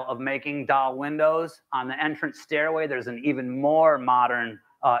style of making dalle windows. On the entrance stairway, there's an even more modern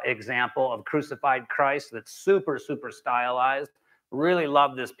example of crucified Christ that's super, super stylized. Really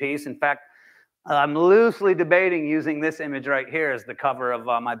love this piece. In fact, I'm loosely debating using this image right here as the cover of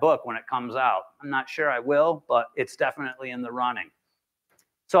my book when it comes out. I'm not sure I will, but it's definitely in the running.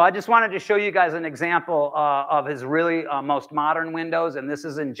 So I just wanted to show you guys an example of his really most modern windows, and this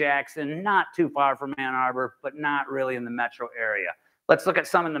is in Jackson, not too far from Ann Arbor, but not really in the metro area. Let's look at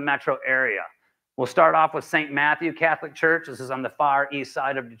some in the metro area. We'll start off with St. Matthew Catholic Church. This is on the far east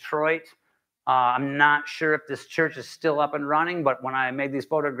side of Detroit. I'm not sure if this church is still up and running, but when I made these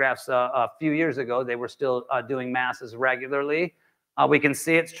photographs a few years ago, they were still doing masses regularly. We can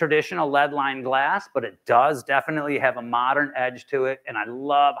see it's traditional lead-lined glass, but it does definitely have a modern edge to it, and I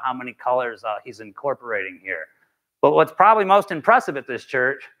love how many colors he's incorporating here. But what's probably most impressive at this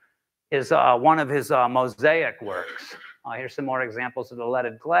church is one of his mosaic works. Here's some more examples of the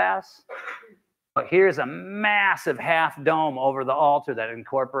leaded glass. But here's a massive half dome over the altar that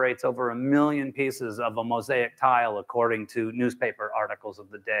incorporates over 1 million pieces of a mosaic tile, according to newspaper articles of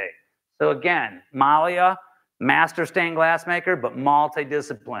the day. So again, Malia, master stained glass maker, but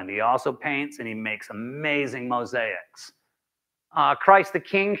multidisciplined. He also paints and he makes amazing mosaics. Christ the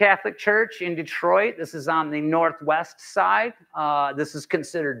King Catholic Church in Detroit. This is on the northwest side. This is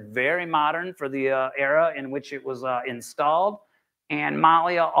considered very modern for the era in which it was installed. And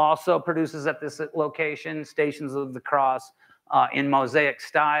Malia also produces at this location Stations of the Cross in mosaic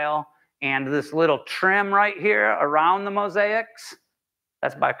style. And this little trim right here around the mosaics,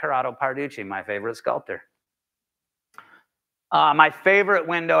 that's by Corrado Parducci, my favorite sculptor. My favorite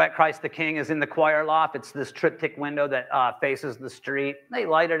window at Christ the King is in the choir loft. It's this triptych window that faces the street. They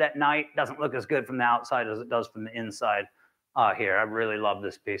light it at night. Doesn't look as good from the outside as it does from the inside here. I really love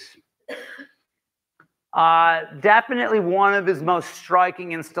this piece. Definitely one of his most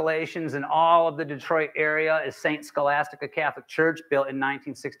striking installations in all of the Detroit area is St. Scholastica Catholic Church, built in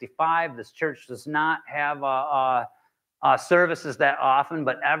 1965. This church does not have services that often,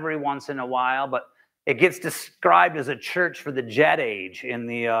 but every once in a while. But it gets described as a church for the jet age in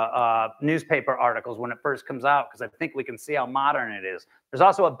the newspaper articles when it first comes out, because I think we can see how modern it is. There's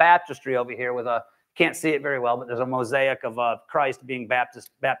also a baptistry over here with a, can't see it very well, but there's a mosaic of Christ being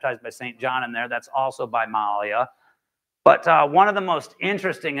baptized by St. John in there. That's also by Malia. But one of the most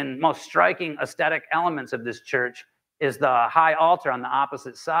interesting and most striking aesthetic elements of this church is the high altar on the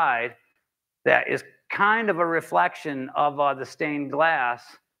opposite side that is kind of a reflection of the stained glass,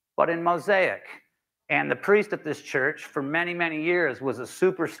 but in mosaic. And the priest at this church for many, many years was a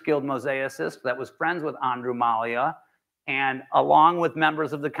super skilled mosaicist that was friends with Andrew Malia. And along with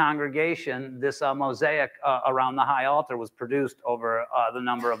members of the congregation, this mosaic around the high altar was produced over the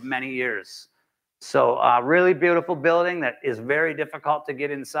number of many years. So really beautiful building that is very difficult to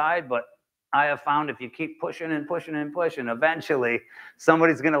get inside, but I have found if you keep pushing and pushing and pushing, eventually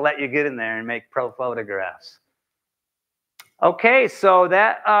somebody's going to let you get in there and make pro photographs. Okay, so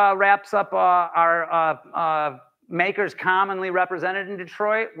that wraps up our makers commonly represented in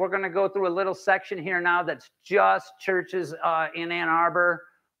Detroit. We're going to go through a little section here now that's just churches in Ann Arbor,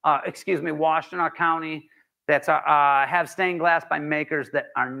 Washtenaw County, that have stained glass by makers that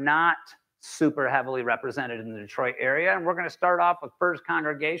are not super heavily represented in the Detroit area. And we're going to start off with First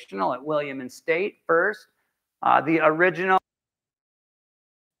Congregational at William and State first. The original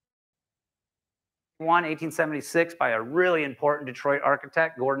 1876 by a really important Detroit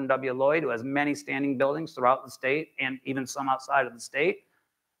architect, Gordon W. Lloyd, who has many standing buildings throughout the state and even some outside of the state.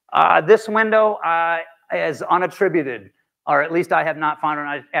 This window is unattributed, or at least I have not found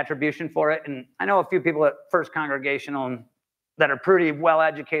an attribution for it. And I know a few people at First Congregational that are pretty well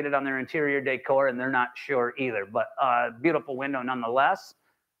educated on their interior decor, and they're not sure either, but beautiful window nonetheless.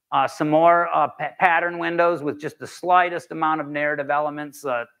 Some more pattern windows with just the slightest amount of narrative elements,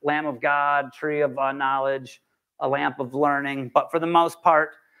 Lamb of God, Tree of Knowledge, a Lamp of Learning, but for the most part,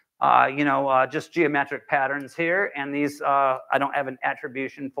 just geometric patterns here, and these I don't have an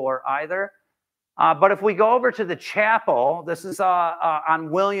attribution for either. But if we go over to the chapel, this is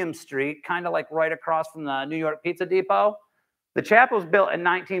on William Street, kind of like right across from the New York Pizza Depot. The chapel was built in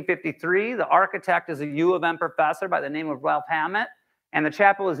 1953. The architect is a U of M professor by the name of Ralph Hammett. And the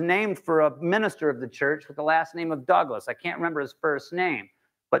chapel is named for a minister of the church with the last name of Douglas. I can't remember his first name.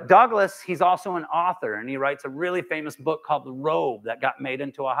 But Douglas, he's also an author, and he writes a really famous book called The Robe that got made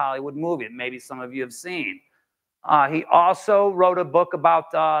into a Hollywood movie that maybe some of you have seen. He also wrote a book about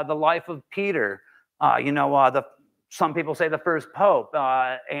the life of Peter, some people say the first pope,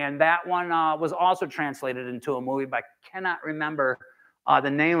 and that one was also translated into a movie, but I cannot remember the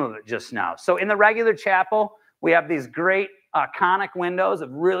name of it just now. So in the regular chapel, we have these great conic windows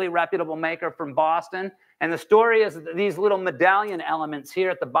of really reputable maker from Boston. And the story is that these little medallion elements here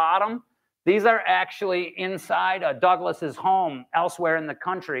at the bottom, these are actually inside Douglas's home elsewhere in the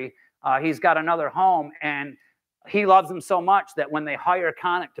country he's got another home, and he loves them so much that when they hire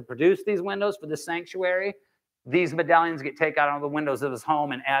Conic to produce these windows for the sanctuary, these medallions get taken out of the windows of his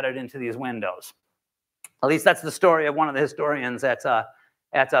home and added into these windows. At least that's the story of one of the historians at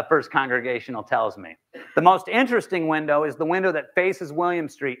First Congregational tells me. The most interesting window is the window that faces William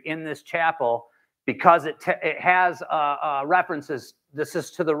Street in this chapel, because it has references. This is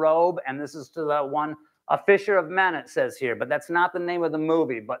to the robe, and this is to the one, a fisher of men, it says here, but that's not the name of the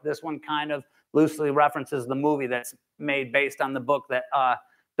movie, but this one kind of loosely references the movie that's made based on the book that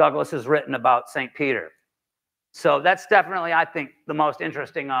Douglas has written about St. Peter. So that's definitely, I think, the most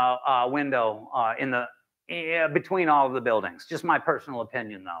interesting window between all of the buildings. Just my personal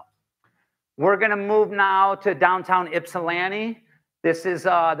opinion, though. We're going to move now to downtown Ypsilanti. This is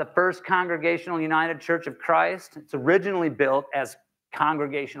the First Congregational United Church of Christ. It's originally built as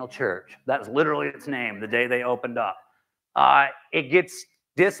Congregational Church. That's literally its name the day they opened up. It gets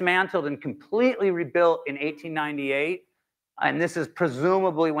dismantled and completely rebuilt in 1898. And this is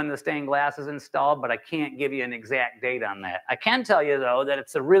presumably when the stained glass is installed, but I can't give you an exact date on that. I can tell you, though, that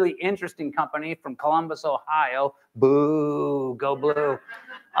it's a really interesting company from Columbus, Ohio. Boo, go blue.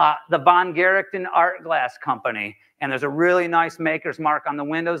 The Von Garrichten Art Glass Company. And there's a really nice maker's mark on the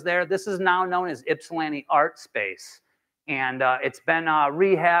windows there. This is now known as Ypsilanti Art Space. And it's been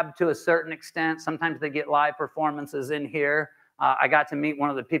rehabbed to a certain extent. Sometimes they get live performances in here. I got to meet one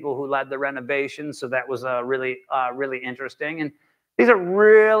of the people who led the renovation, so that was really interesting. And these are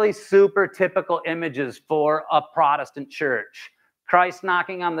really super typical images for a Protestant church. Christ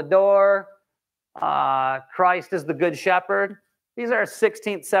knocking on the door. Christ is the Good Shepherd. These are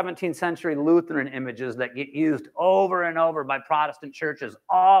 16th, 17th century Lutheran images that get used over and over by Protestant churches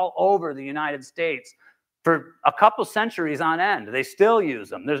all over the United States for a couple centuries on end. They still use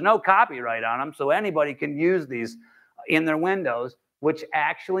them. There's no copyright on them, so anybody can use these in their windows, which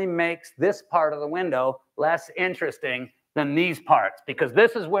actually makes this part of the window less interesting than these parts, because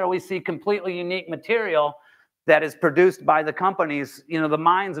this is where we see completely unique material that is produced by the companies, you know, the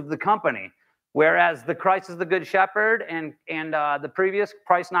minds of the company. Whereas the Christ is the Good Shepherd and the previous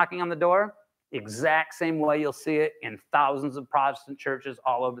Christ knocking on the door, exact same way you'll see it in thousands of Protestant churches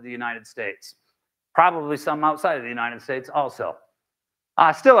all over the United States. Probably some outside of the United States also.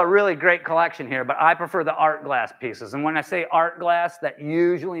 Still a really great collection here, but I prefer the art glass pieces. And when I say art glass, that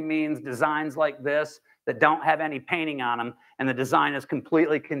usually means designs like this that don't have any painting on them, and the design is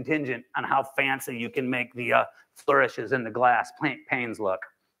completely contingent on how fancy you can make the flourishes in the glass panes look.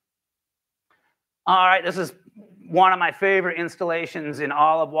 All right, this is one of my favorite installations in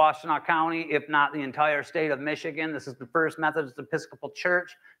all of Washtenaw County, if not the entire state of Michigan. This is the First Methodist Episcopal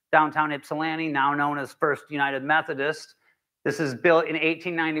Church, downtown Ypsilanti, now known as First United Methodist. This is built in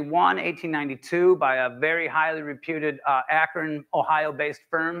 1891, 1892 by a very highly reputed Akron, Ohio-based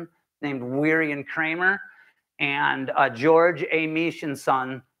firm named Weary and Kramer. And George A. Meesh and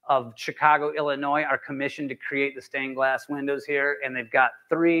Son of Chicago, Illinois are commissioned to create the stained glass windows here. And they've got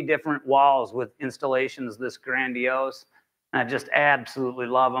 3 different walls with installations this grandiose. And I just absolutely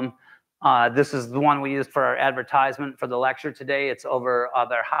love them. This is the one we used for our advertisement for the lecture today. It's over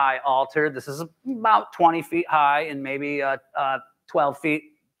their high altar. This is about 20 feet high and maybe 12 feet,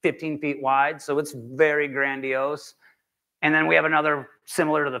 15 feet wide. So it's very grandiose. And then we have another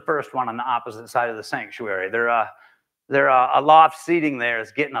similar to the first one on the opposite side of the sanctuary. Their aloft seating there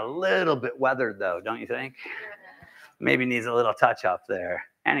is getting a little bit weathered, though, don't you think? Maybe needs a little touch up there.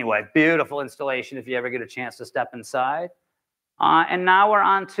 Anyway, beautiful installation if you ever get a chance to step inside. And now we're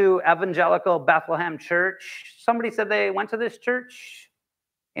on to Evangelical Bethlehem Church. Somebody said they went to this church.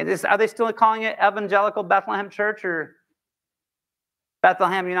 Are they still calling it Evangelical Bethlehem Church, or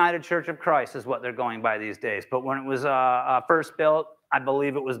Bethlehem United Church of Christ is what they're going by these days? But when it was first built, I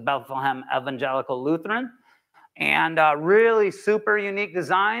believe it was Bethlehem Evangelical Lutheran. And really super unique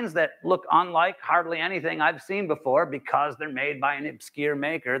designs that look unlike hardly anything I've seen before, because they're made by an obscure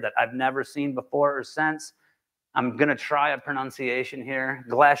maker that I've never seen before or since. I'm going to try a pronunciation here.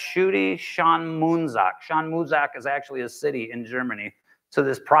 Glashuti Schönmunzak. Schönmunzak is actually a city in Germany. So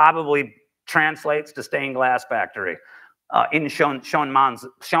this probably translates to stained glass factory in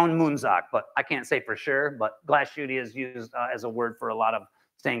Schönmunzak, but I can't say for sure. But Glashuti is used as a word for a lot of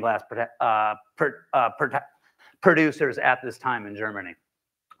stained glass producers at this time in Germany.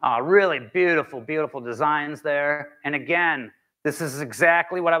 Really beautiful, beautiful designs there. And again, this is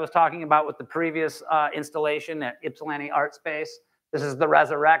exactly what I was talking about with the previous installation at Ypsilanti Art Space. This is the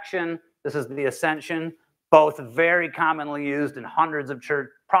Resurrection. This is the Ascension, both very commonly used in hundreds of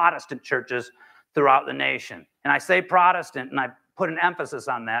Protestant churches throughout the nation. And I say Protestant, and I put an emphasis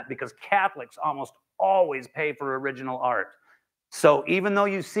on that because Catholics almost always pay for original art. So even though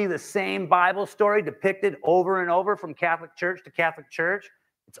you see the same Bible story depicted over and over from Catholic Church to Catholic Church,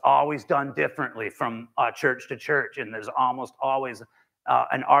 it's always done differently from church to church. And there's almost always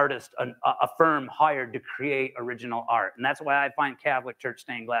an artist, a firm hired to create original art. And that's why I find Catholic Church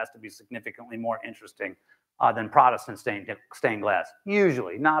stained glass to be significantly more interesting than Protestant stained glass.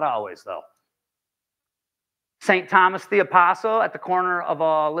 Usually, not always though. St. Thomas the Apostle at the corner of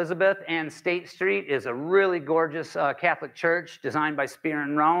Elizabeth and State Street is a really gorgeous Catholic church designed by Spear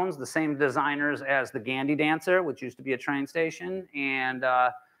and Roans, the same designers as the Gandhi Dancer, which used to be a train station, and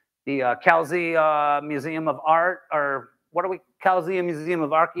the Kelsey Museum of Art, or Kelsey Museum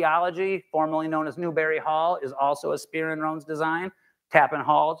of Archaeology, formerly known as Newberry Hall, is also a Spear and Roans design. Tappan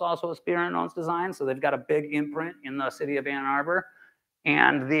Hall is also a Spear and Roans design, so they've got a big imprint in the city of Ann Arbor.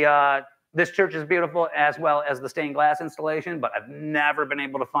 And this church is beautiful, as well as the stained glass installation, but I've never been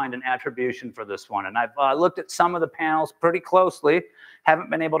able to find an attribution for this one. And I've looked at some of the panels pretty closely, haven't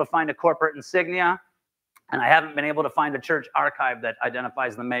been able to find a corporate insignia, and I haven't been able to find a church archive that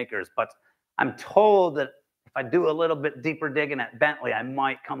identifies the makers. But I'm told that if I do a little bit deeper digging at Bentley, I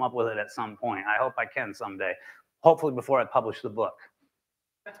might come up with it at some point. I hope I can someday, hopefully before I publish the book.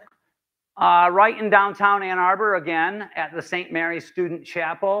 Right in downtown Ann Arbor, again, at the St. Mary's Student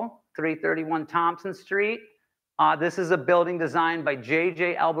Chapel, 331 Thompson Street. This is a building designed by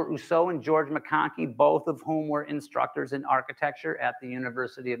J.J. Albert Rousseau and George McConkie, both of whom were instructors in architecture at the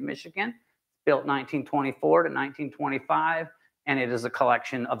University of Michigan. Built 1924 to 1925, and it is a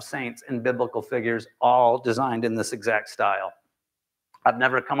collection of saints and biblical figures, all designed in this exact style. I've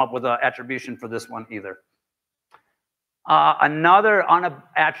never come up with an attribution for this one either. Another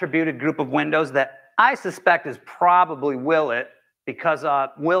unattributed group of windows that I suspect is probably Willett, because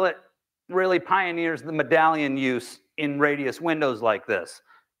Willett really pioneers the medallion use in radius windows like this.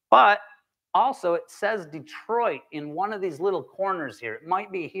 But also it says Detroit in one of these little corners here. It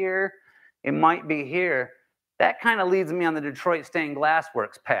might be here, it might be here. That kind of leads me on the Detroit Stained Glass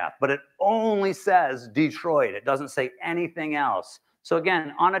Works path, but it only says Detroit. It doesn't say anything else. So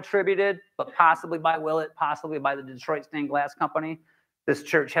again, unattributed, but possibly by Willett, possibly by the Detroit Stained Glass Company. This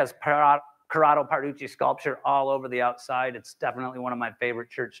church has Corrado Parducci sculpture all over the outside. It's definitely one of my favorite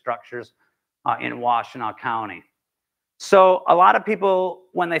church structures in Washtenaw County. So a lot of people,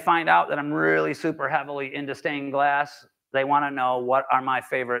 when they find out that I'm really super heavily into stained glass, they want to know what are my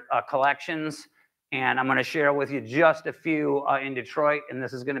favorite collections. And I'm going to share with you just a few in Detroit, and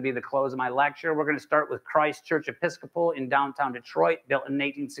this is going to be the close of my lecture. We're going to start with Christ Church Episcopal in downtown Detroit, built in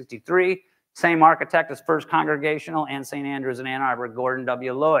 1863. Same architect as First Congregational and St. Andrews in Ann Arbor, Gordon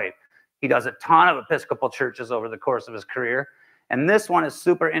W. Lloyd. He does a ton of Episcopal churches over the course of his career. And this one is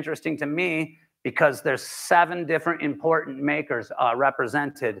super interesting to me because there's 7 different important makers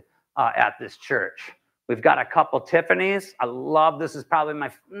represented at this church. We've got a couple Tiffany's. I love, this is probably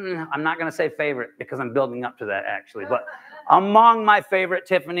my, I'm not going to say favorite because I'm building up to that actually, but among my favorite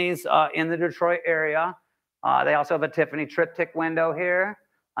Tiffany's in the Detroit area. They also have a Tiffany triptych window here,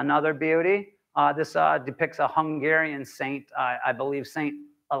 another beauty. This depicts a Hungarian saint, I believe Saint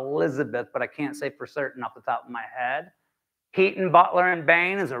Elizabeth, but I can't say for certain off the top of my head. Heaton, Butler, and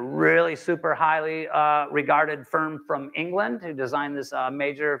Bain is a really super highly regarded firm from England who designed this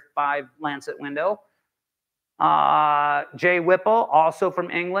major 5-lancet window. J. Whipple, also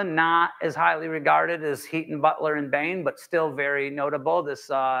from England, not as highly regarded as Heaton, Butler, and Bain, but still very notable. This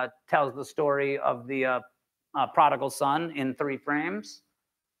tells the story of the prodigal son in 3 frames.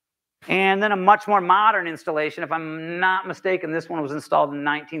 And then a much more modern installation, if I'm not mistaken, this one was installed in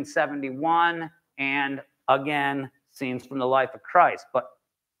 1971, and again, scenes from the life of Christ. But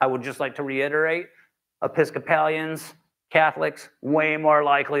I would just like to reiterate, Episcopalians, Catholics, way more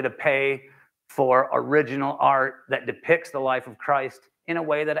likely to pay for original art that depicts the life of Christ in a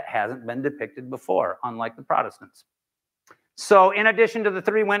way that it hasn't been depicted before, unlike the Protestants. So in addition to the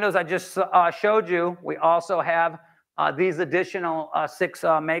 3 windows I just showed you, we also have these additional 6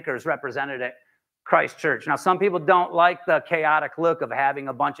 makers represented at Christ Church. Now, some people don't like the chaotic look of having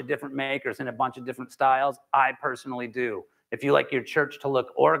a bunch of different makers in a bunch of different styles. I personally do. If you like your church to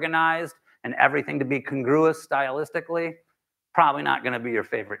look organized and everything to be congruous stylistically, probably not going to be your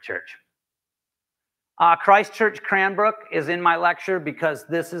favorite church. Christ Church Cranbrook is in my lecture because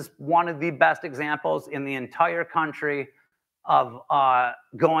this is one of the best examples in the entire country of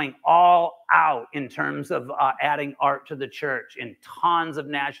going all out in terms of adding art to the church, and tons of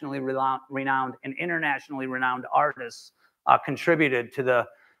nationally renowned and internationally renowned artists contributed to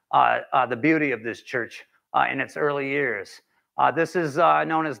the beauty of this church in its early years. This is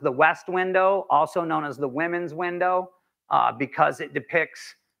known as the West Window, also known as the Women's Window, because it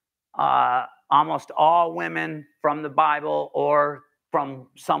depicts almost all women from the Bible or from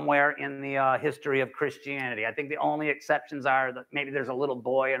somewhere in the history of Christianity. I think the only exceptions are that maybe there's a little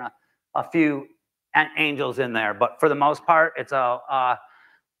boy and a few angels in there, but for the most part, it's a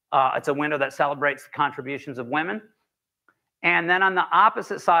window that celebrates the contributions of women. And then on the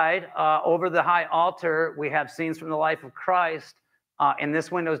opposite side, over the high altar, we have scenes from the life of Christ. And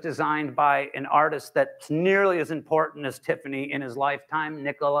this window is designed by an artist that's nearly as important as Tiffany in his lifetime,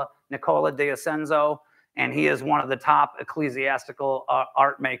 Nicola de Ascenzo. And he is one of the top ecclesiastical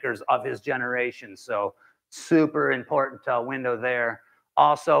art makers of his generation. So super important window there.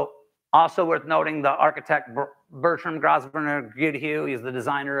 Also worth noting, the architect Bertram Grosvenor Goodhue. He's the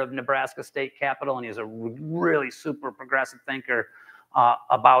designer of Nebraska State Capitol, and he's a really super progressive thinker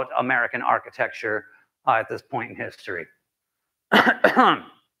about American architecture at this point in history.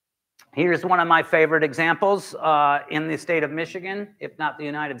 Here's one of my favorite examples in the state of Michigan, if not the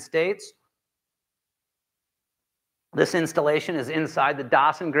United States. This installation is inside the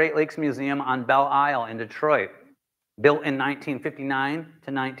Dawson Great Lakes Museum on Belle Isle in Detroit, built in 1959 to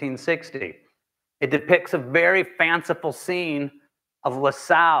 1960. It depicts a very fanciful scene of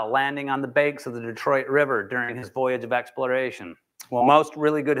LaSalle landing on the banks of the Detroit River during his voyage of exploration. Well, most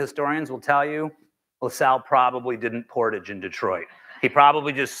really good historians will tell you LaSalle probably didn't portage in Detroit. He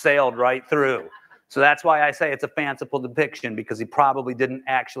probably just sailed right through. So that's why I say it's a fanciful depiction, because he probably didn't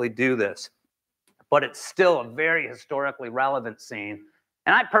actually do this. But it's still a very historically relevant scene.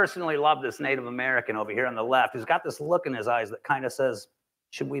 And I personally love this Native American over here on the left, who's got this look in his eyes that kind of says,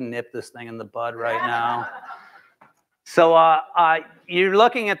 should we nip this thing in the bud right now? So you're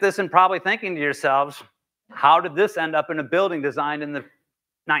looking at this and probably thinking to yourselves, how did this end up in a building designed in the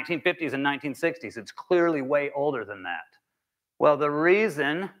 1950s and 1960s? It's clearly way older than that. Well, the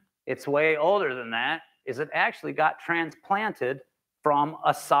reason it's way older than that is it actually got transplanted from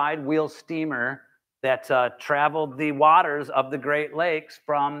a side wheel steamer that traveled the waters of the Great Lakes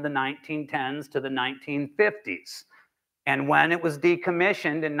from the 1910s to the 1950s. And when it was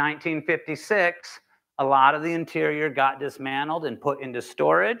decommissioned in 1956, a lot of the interior got dismantled and put into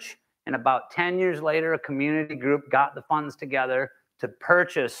storage. And about 10 years later, a community group got the funds together to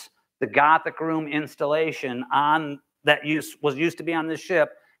purchase the Gothic room installation that was used to be on the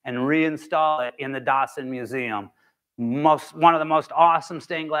ship and reinstall it in the Dawson Museum. One of the most awesome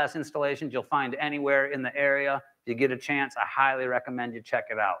stained glass installations you'll find anywhere in the area. If you get a chance, I highly recommend you check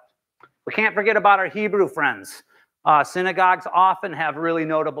it out. We can't forget about our Hebrew friends. Synagogues often have really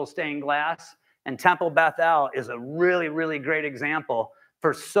notable stained glass, and Temple Beth El is a really, really great example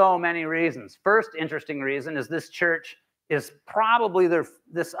for so many reasons. First interesting reason is this church is probably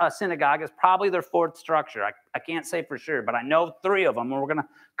this synagogue is probably their fourth structure. I can't say for sure, but I know 3 of them, and we're going to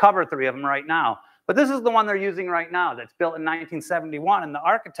cover 3 of them right now. But this is the one they're using right now that's built in 1971, and the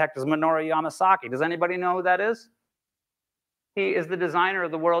architect is Minoru Yamasaki. Does anybody know who that is? He is the designer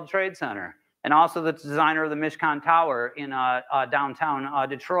of the World Trade Center, and also the designer of the Mishkan Tower in downtown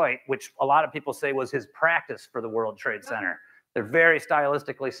Detroit, which a lot of people say was his practice for the World Trade Center. They're very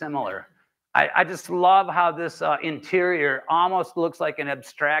stylistically similar. I just love how this interior almost looks like an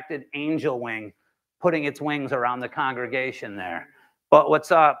abstracted angel wing putting its wings around the congregation there. But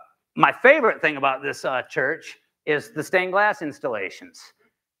what's my favorite thing about this church is the stained glass installations.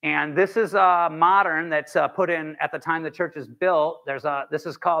 And this is modern that's put in at the time the church is built. This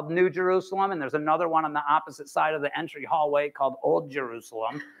is called New Jerusalem, and there's another one on the opposite side of the entry hallway called Old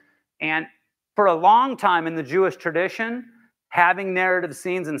Jerusalem. And for a long time in the Jewish tradition, having narrative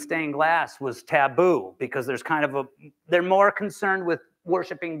scenes in stained glass was taboo, because there's they're more concerned with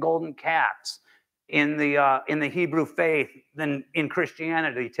worshiping golden calves in the Hebrew faith than in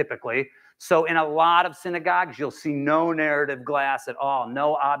Christianity typically. So in a lot of synagogues, you'll see no narrative glass at all,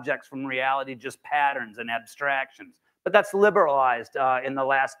 no objects from reality, just patterns and abstractions. But that's liberalized in the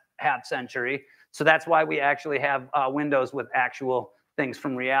last half century. So that's why we actually have windows with actual things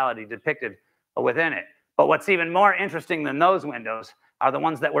from reality depicted within it. But what's even more interesting than those windows are the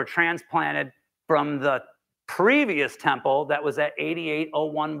ones that were transplanted from the previous temple that was at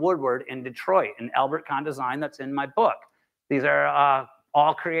 8801 Woodward in Detroit, an Albert Kahn design that's in my book. These are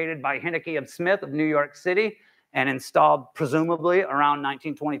all created by Hinneke Smith of New York City and installed presumably around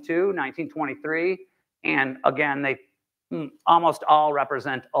 1922, 1923. And again, they almost all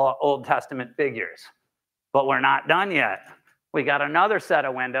represent Old Testament figures. But we're not done yet. We got another set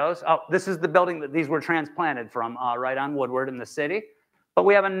of windows. Oh, this is the building that these were transplanted from, right on Woodward in the city. But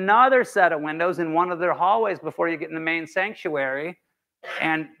we have another set of windows in one of their hallways before you get in the main sanctuary.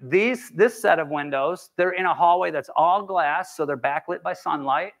 And this set of windows, they're in a hallway that's all glass, so they're backlit by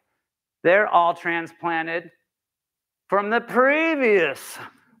sunlight. They're all transplanted from the previous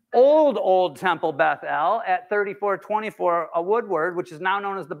old Temple Bethel at 3424 Woodward, which is now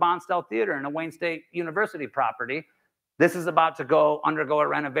known as the Bonstell Theater and a Wayne State University property. This is about to undergo a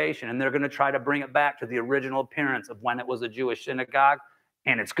renovation, and they're going to try to bring it back to the original appearance of when it was a Jewish synagogue.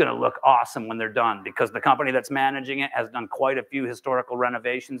 And it's going to look awesome when they're done, because the company that's managing it has done quite a few historical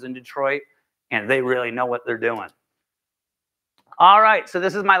renovations in Detroit, and they really know what they're doing. All right, so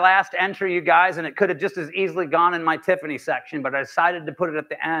this is my last entry, you guys, and it could have just as easily gone in my Tiffany section, but I decided to put it at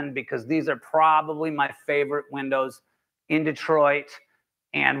the end because these are probably my favorite windows in Detroit,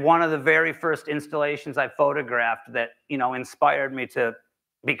 and one of the very first installations I photographed that, you know, inspired me to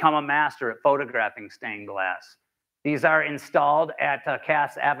become a master at photographing stained glass. These are installed at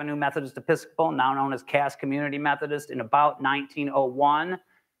Cass Avenue Methodist Episcopal, now known as Cass Community Methodist, in about 1901.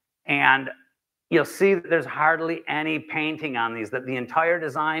 And you'll see that there's hardly any painting on these, that the entire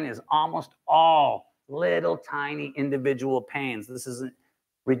design is almost all little tiny individual panes. This is a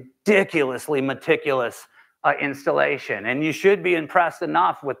ridiculously meticulous installation. And you should be impressed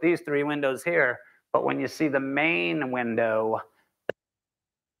enough with these three windows here. But when you see the main window,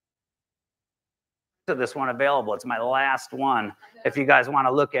 this one available. It's my last one. If you guys want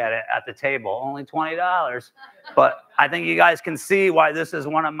to look at it at the table, only $20. But I think you guys can see why this is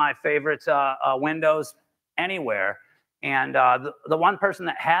one of my favorite windows anywhere. And the one person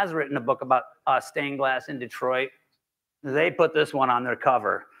that has written a book about stained glass in Detroit, they put this one on their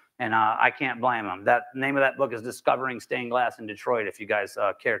cover, and I can't blame them. The name of that book is Discovering Stained Glass in Detroit, if you guys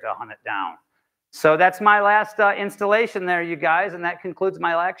care to hunt it down. So that's my last installation there, you guys, and that concludes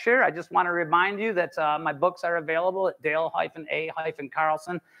my lecture. I just want to remind you that my books are available at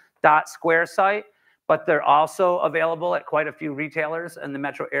dale-a-carlson.square site, but they're also available at quite a few retailers in the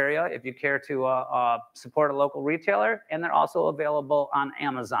metro area if you care to support a local retailer, and they're also available on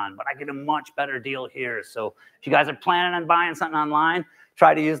Amazon, but I get a much better deal here. So if you guys are planning on buying something online,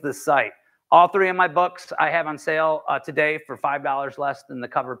 try to use this site. All three of my books I have on sale today for $5 less than the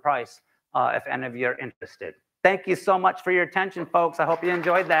cover price. If any of you are interested. Thank you so much for your attention, folks. I hope you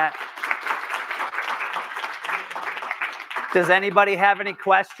enjoyed that. Does anybody have any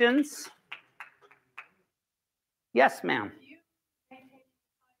questions? Yes, ma'am.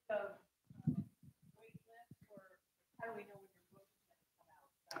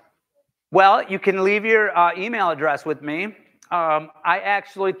 Well, you can leave your email address with me. I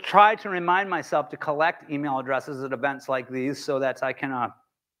actually try to remind myself to collect email addresses at events like these so that I can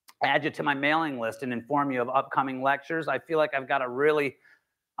add you to my mailing list and inform you of upcoming lectures. I feel like I've got a really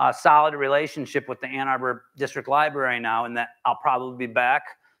solid relationship with the Ann Arbor District Library now, and that I'll probably be back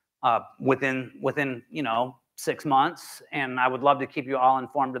within 6 months, and I would love to keep you all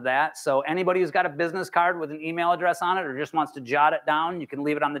informed of that. So anybody who's got a business card with an email address on it or just wants to jot it down, you can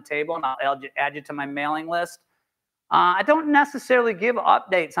leave it on the table, and I'll add you to my mailing list. I don't necessarily give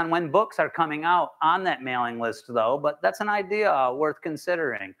updates on when books are coming out on that mailing list, though, but that's an idea worth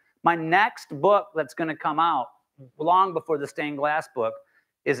considering. My next book that's going to come out long before the stained glass book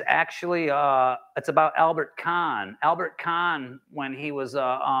is actually, it's about Albert Kahn. Albert Kahn, when he was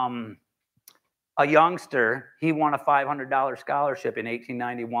a youngster, he won a $500 scholarship in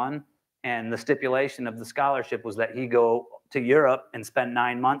 1891. And the stipulation of the scholarship was that he go to Europe and spend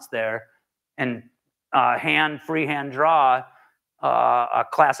 9 months there and freehand draw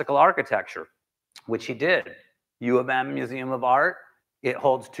classical architecture, which he did. U of M Museum of Art. It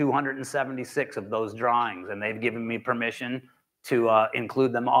holds 276 of those drawings, and they've given me permission to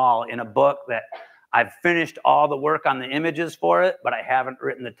include them all in a book that I've finished all the work on the images for it, but I haven't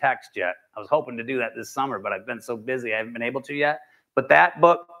written the text yet. I was hoping to do that this summer, but I've been so busy I haven't been able to yet. But that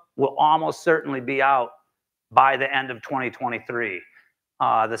book will almost certainly be out by the end of 2023.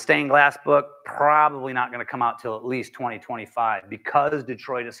 The stained glass book, probably not going to come out till at least 2025 because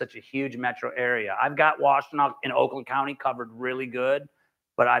Detroit is such a huge metro area. I've got Washtenaw in Oakland County covered really good,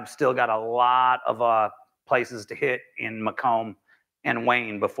 but I've still got a lot of places to hit in Macomb and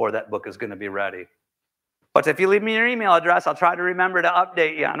Wayne before that book is going to be ready. But if you leave me your email address, I'll try to remember to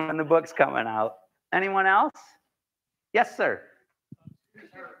update you on when the book's coming out. Anyone else? Yes, sir.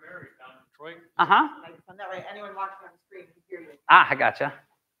 Uh-huh. That way, anyone watching on the screen can hear you. Ah, I gotcha.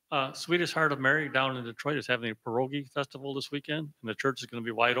 Swedish Heart of Mary down in Detroit is having a pierogi festival this weekend, and the church is going to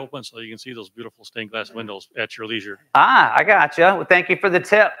be wide open, so you can see those beautiful stained glass windows at your leisure. Ah, I gotcha. Well, thank you for the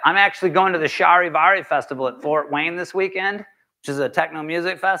tip. I'm actually going to the Charivari Festival at Fort Wayne this weekend, which is a techno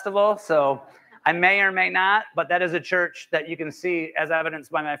music festival. So I may or may not, but that is a church that you can see as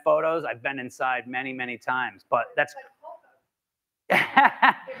evidenced by my photos. I've been inside many, many times, but that's...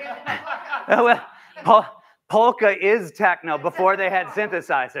 Well, polka is techno before they had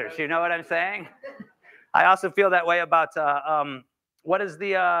synthesizers. You know what I'm saying? I also feel that way about what is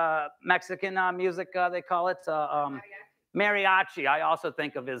the Mexican music they call it? Mariachi. I also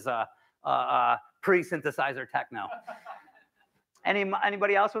think of as pre-synthesizer techno.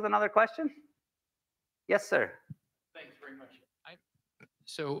 Anybody else with another question? Yes, sir. Thanks very much.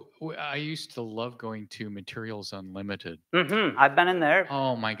 I used to love going to Materials Unlimited. I've been in there.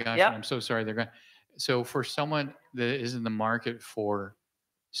 Oh my gosh, Yep. I'm so sorry. They're going. So for someone that is in the market for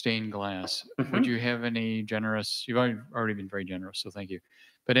stained glass, would you have any generous? You've already been very generous, so thank you.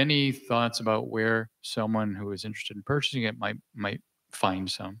 But any thoughts about where someone who is interested in purchasing it might find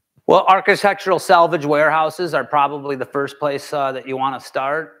some? Well, architectural salvage warehouses are probably the first place that you want to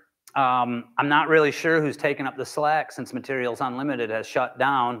start. I'm not really sure who's taken up the slack since Materials Unlimited has shut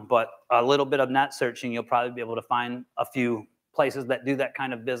down, but a little bit of net searching, you'll probably be able to find a few places that do that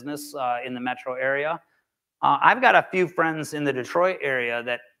kind of business in the metro area. I've got a few friends in the Detroit area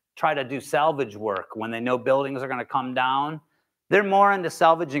that try to do salvage work when they know buildings are going to come down. They're more into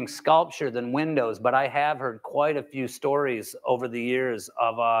salvaging sculpture than windows, but I have heard quite a few stories over the years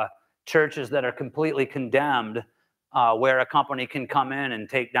of churches that are completely condemned, where a company can come in and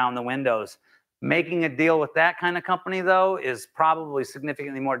take down the windows. Making a deal with that kind of company, though, is probably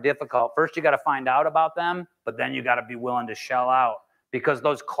significantly more difficult. First, you got to find out about them, but then you got to be willing to shell out, because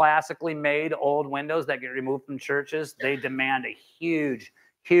those classically made old windows that get removed from churches, they demand a huge,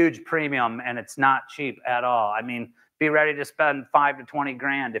 huge premium, and it's not cheap at all. I mean, be ready to spend 5 to 20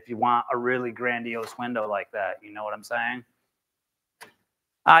 grand if you want a really grandiose window like that. You know what I'm saying?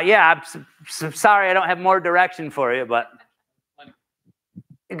 Yeah, I'm sorry I don't have more direction for you, but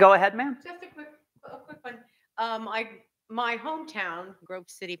go ahead, ma'am. Just a quick one. My hometown, Grove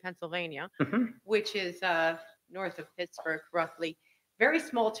City, Pennsylvania, which is north of Pittsburgh, roughly. Very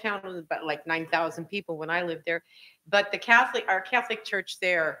small town with about like 9,000 people when I lived there. But our Catholic church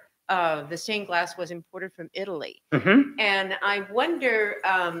there, the stained glass was imported from Italy. And I wonder,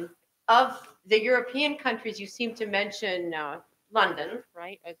 of the European countries, you seem to mention London,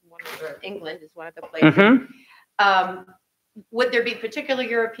 right? As one of England is one of the places. Would there be particular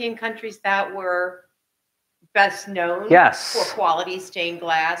European countries that were best known for quality stained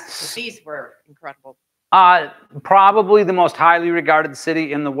glass? These were incredible. Probably the most highly regarded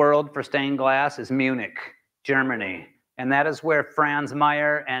city in the world for stained glass is Munich, Germany. And that is where Franz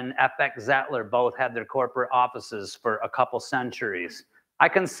Mayer and FX Zettler both had their corporate offices for a couple centuries. I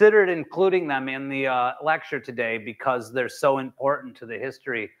considered including them in the lecture today because they're so important to the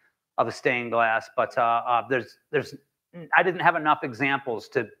history of stained glass, but I didn't have enough examples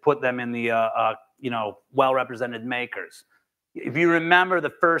to put them in the well-represented makers. If you remember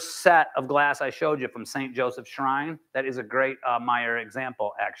the first set of glass I showed you from St. Joseph's Shrine, that is a great Mayer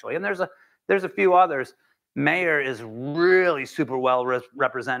example, actually. And there's a few others. Mayer is really super well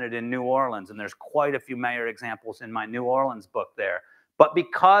represented in New Orleans, and there's quite a few Mayer examples in my New Orleans book there. But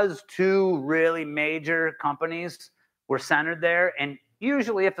because two really major companies were centered there, and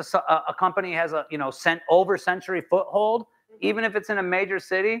usually if a company has a over century foothold, even if it's in a major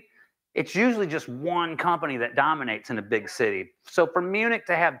city, it's usually just one company that dominates in a big city. So for Munich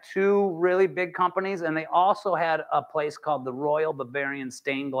to have two really big companies, and they also had a place called the Royal Bavarian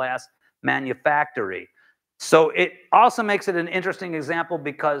Stained Glass Manufactory. So it also makes it an interesting example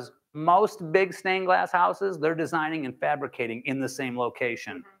because most big stained glass houses, they're designing and fabricating in the same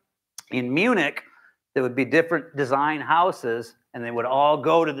location. In Munich, there would be different design houses, and they would all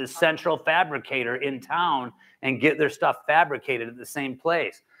go to the central fabricator in town and get their stuff fabricated at the same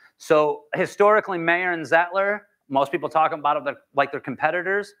place. So historically, Mayer and Zettler, most people talk about it like they're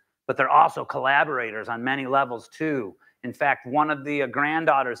competitors, but they're also collaborators on many levels too. In fact, one of the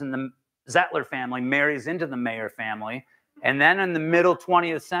granddaughters in the Zettler family marries into the Mayer family. And then in the middle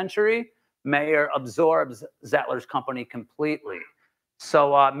 20th century, Mayer absorbs Zettler's company completely.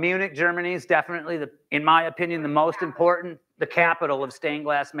 So Munich, Germany is definitely, in my opinion, the most important, the capital of stained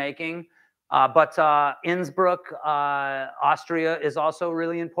glass making. But Innsbruck, Austria is also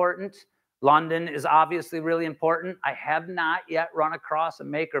really important. London is obviously really important. I have not yet run across a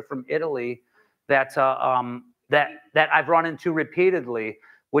maker from Italy that I've run into repeatedly,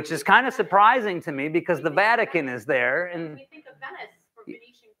 which is kind of surprising to me because the Vatican is there, and we think of Venice for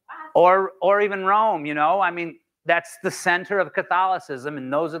Venetian glass, or even Rome. I mean, that's the center of Catholicism,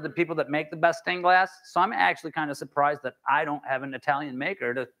 and those are the people that make the best stained glass. So I'm actually kind of surprised that I don't have an Italian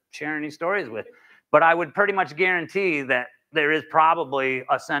maker to share any stories with. But I would pretty much guarantee that there is probably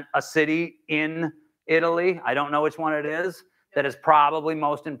a city in Italy, I don't know which one it is, that is probably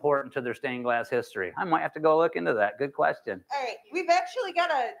most important to their stained glass history. I might have to go look into that. Good question. All right, we've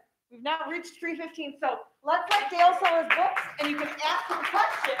now reached 3:15, so let's let Dale sell his books, and you can ask him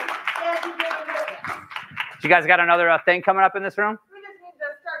questions as you go through it. You guys got another thing coming up in this room?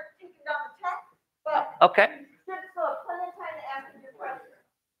 Okay. So plenty of time to ask your question.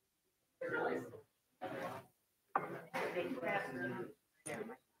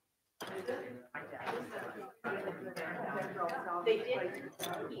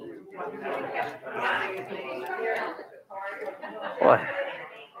 Boy.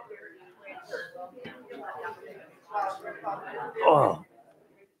 Oh.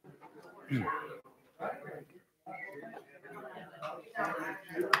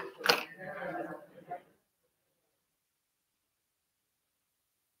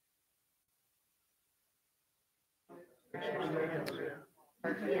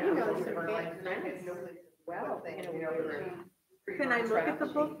 Can I look at the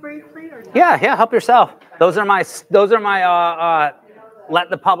book briefly? Or Yeah, help yourself. Those are my let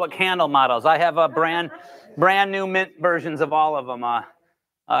the public handle models. I have a brand new mint versions of all of them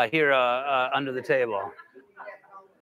here under the table.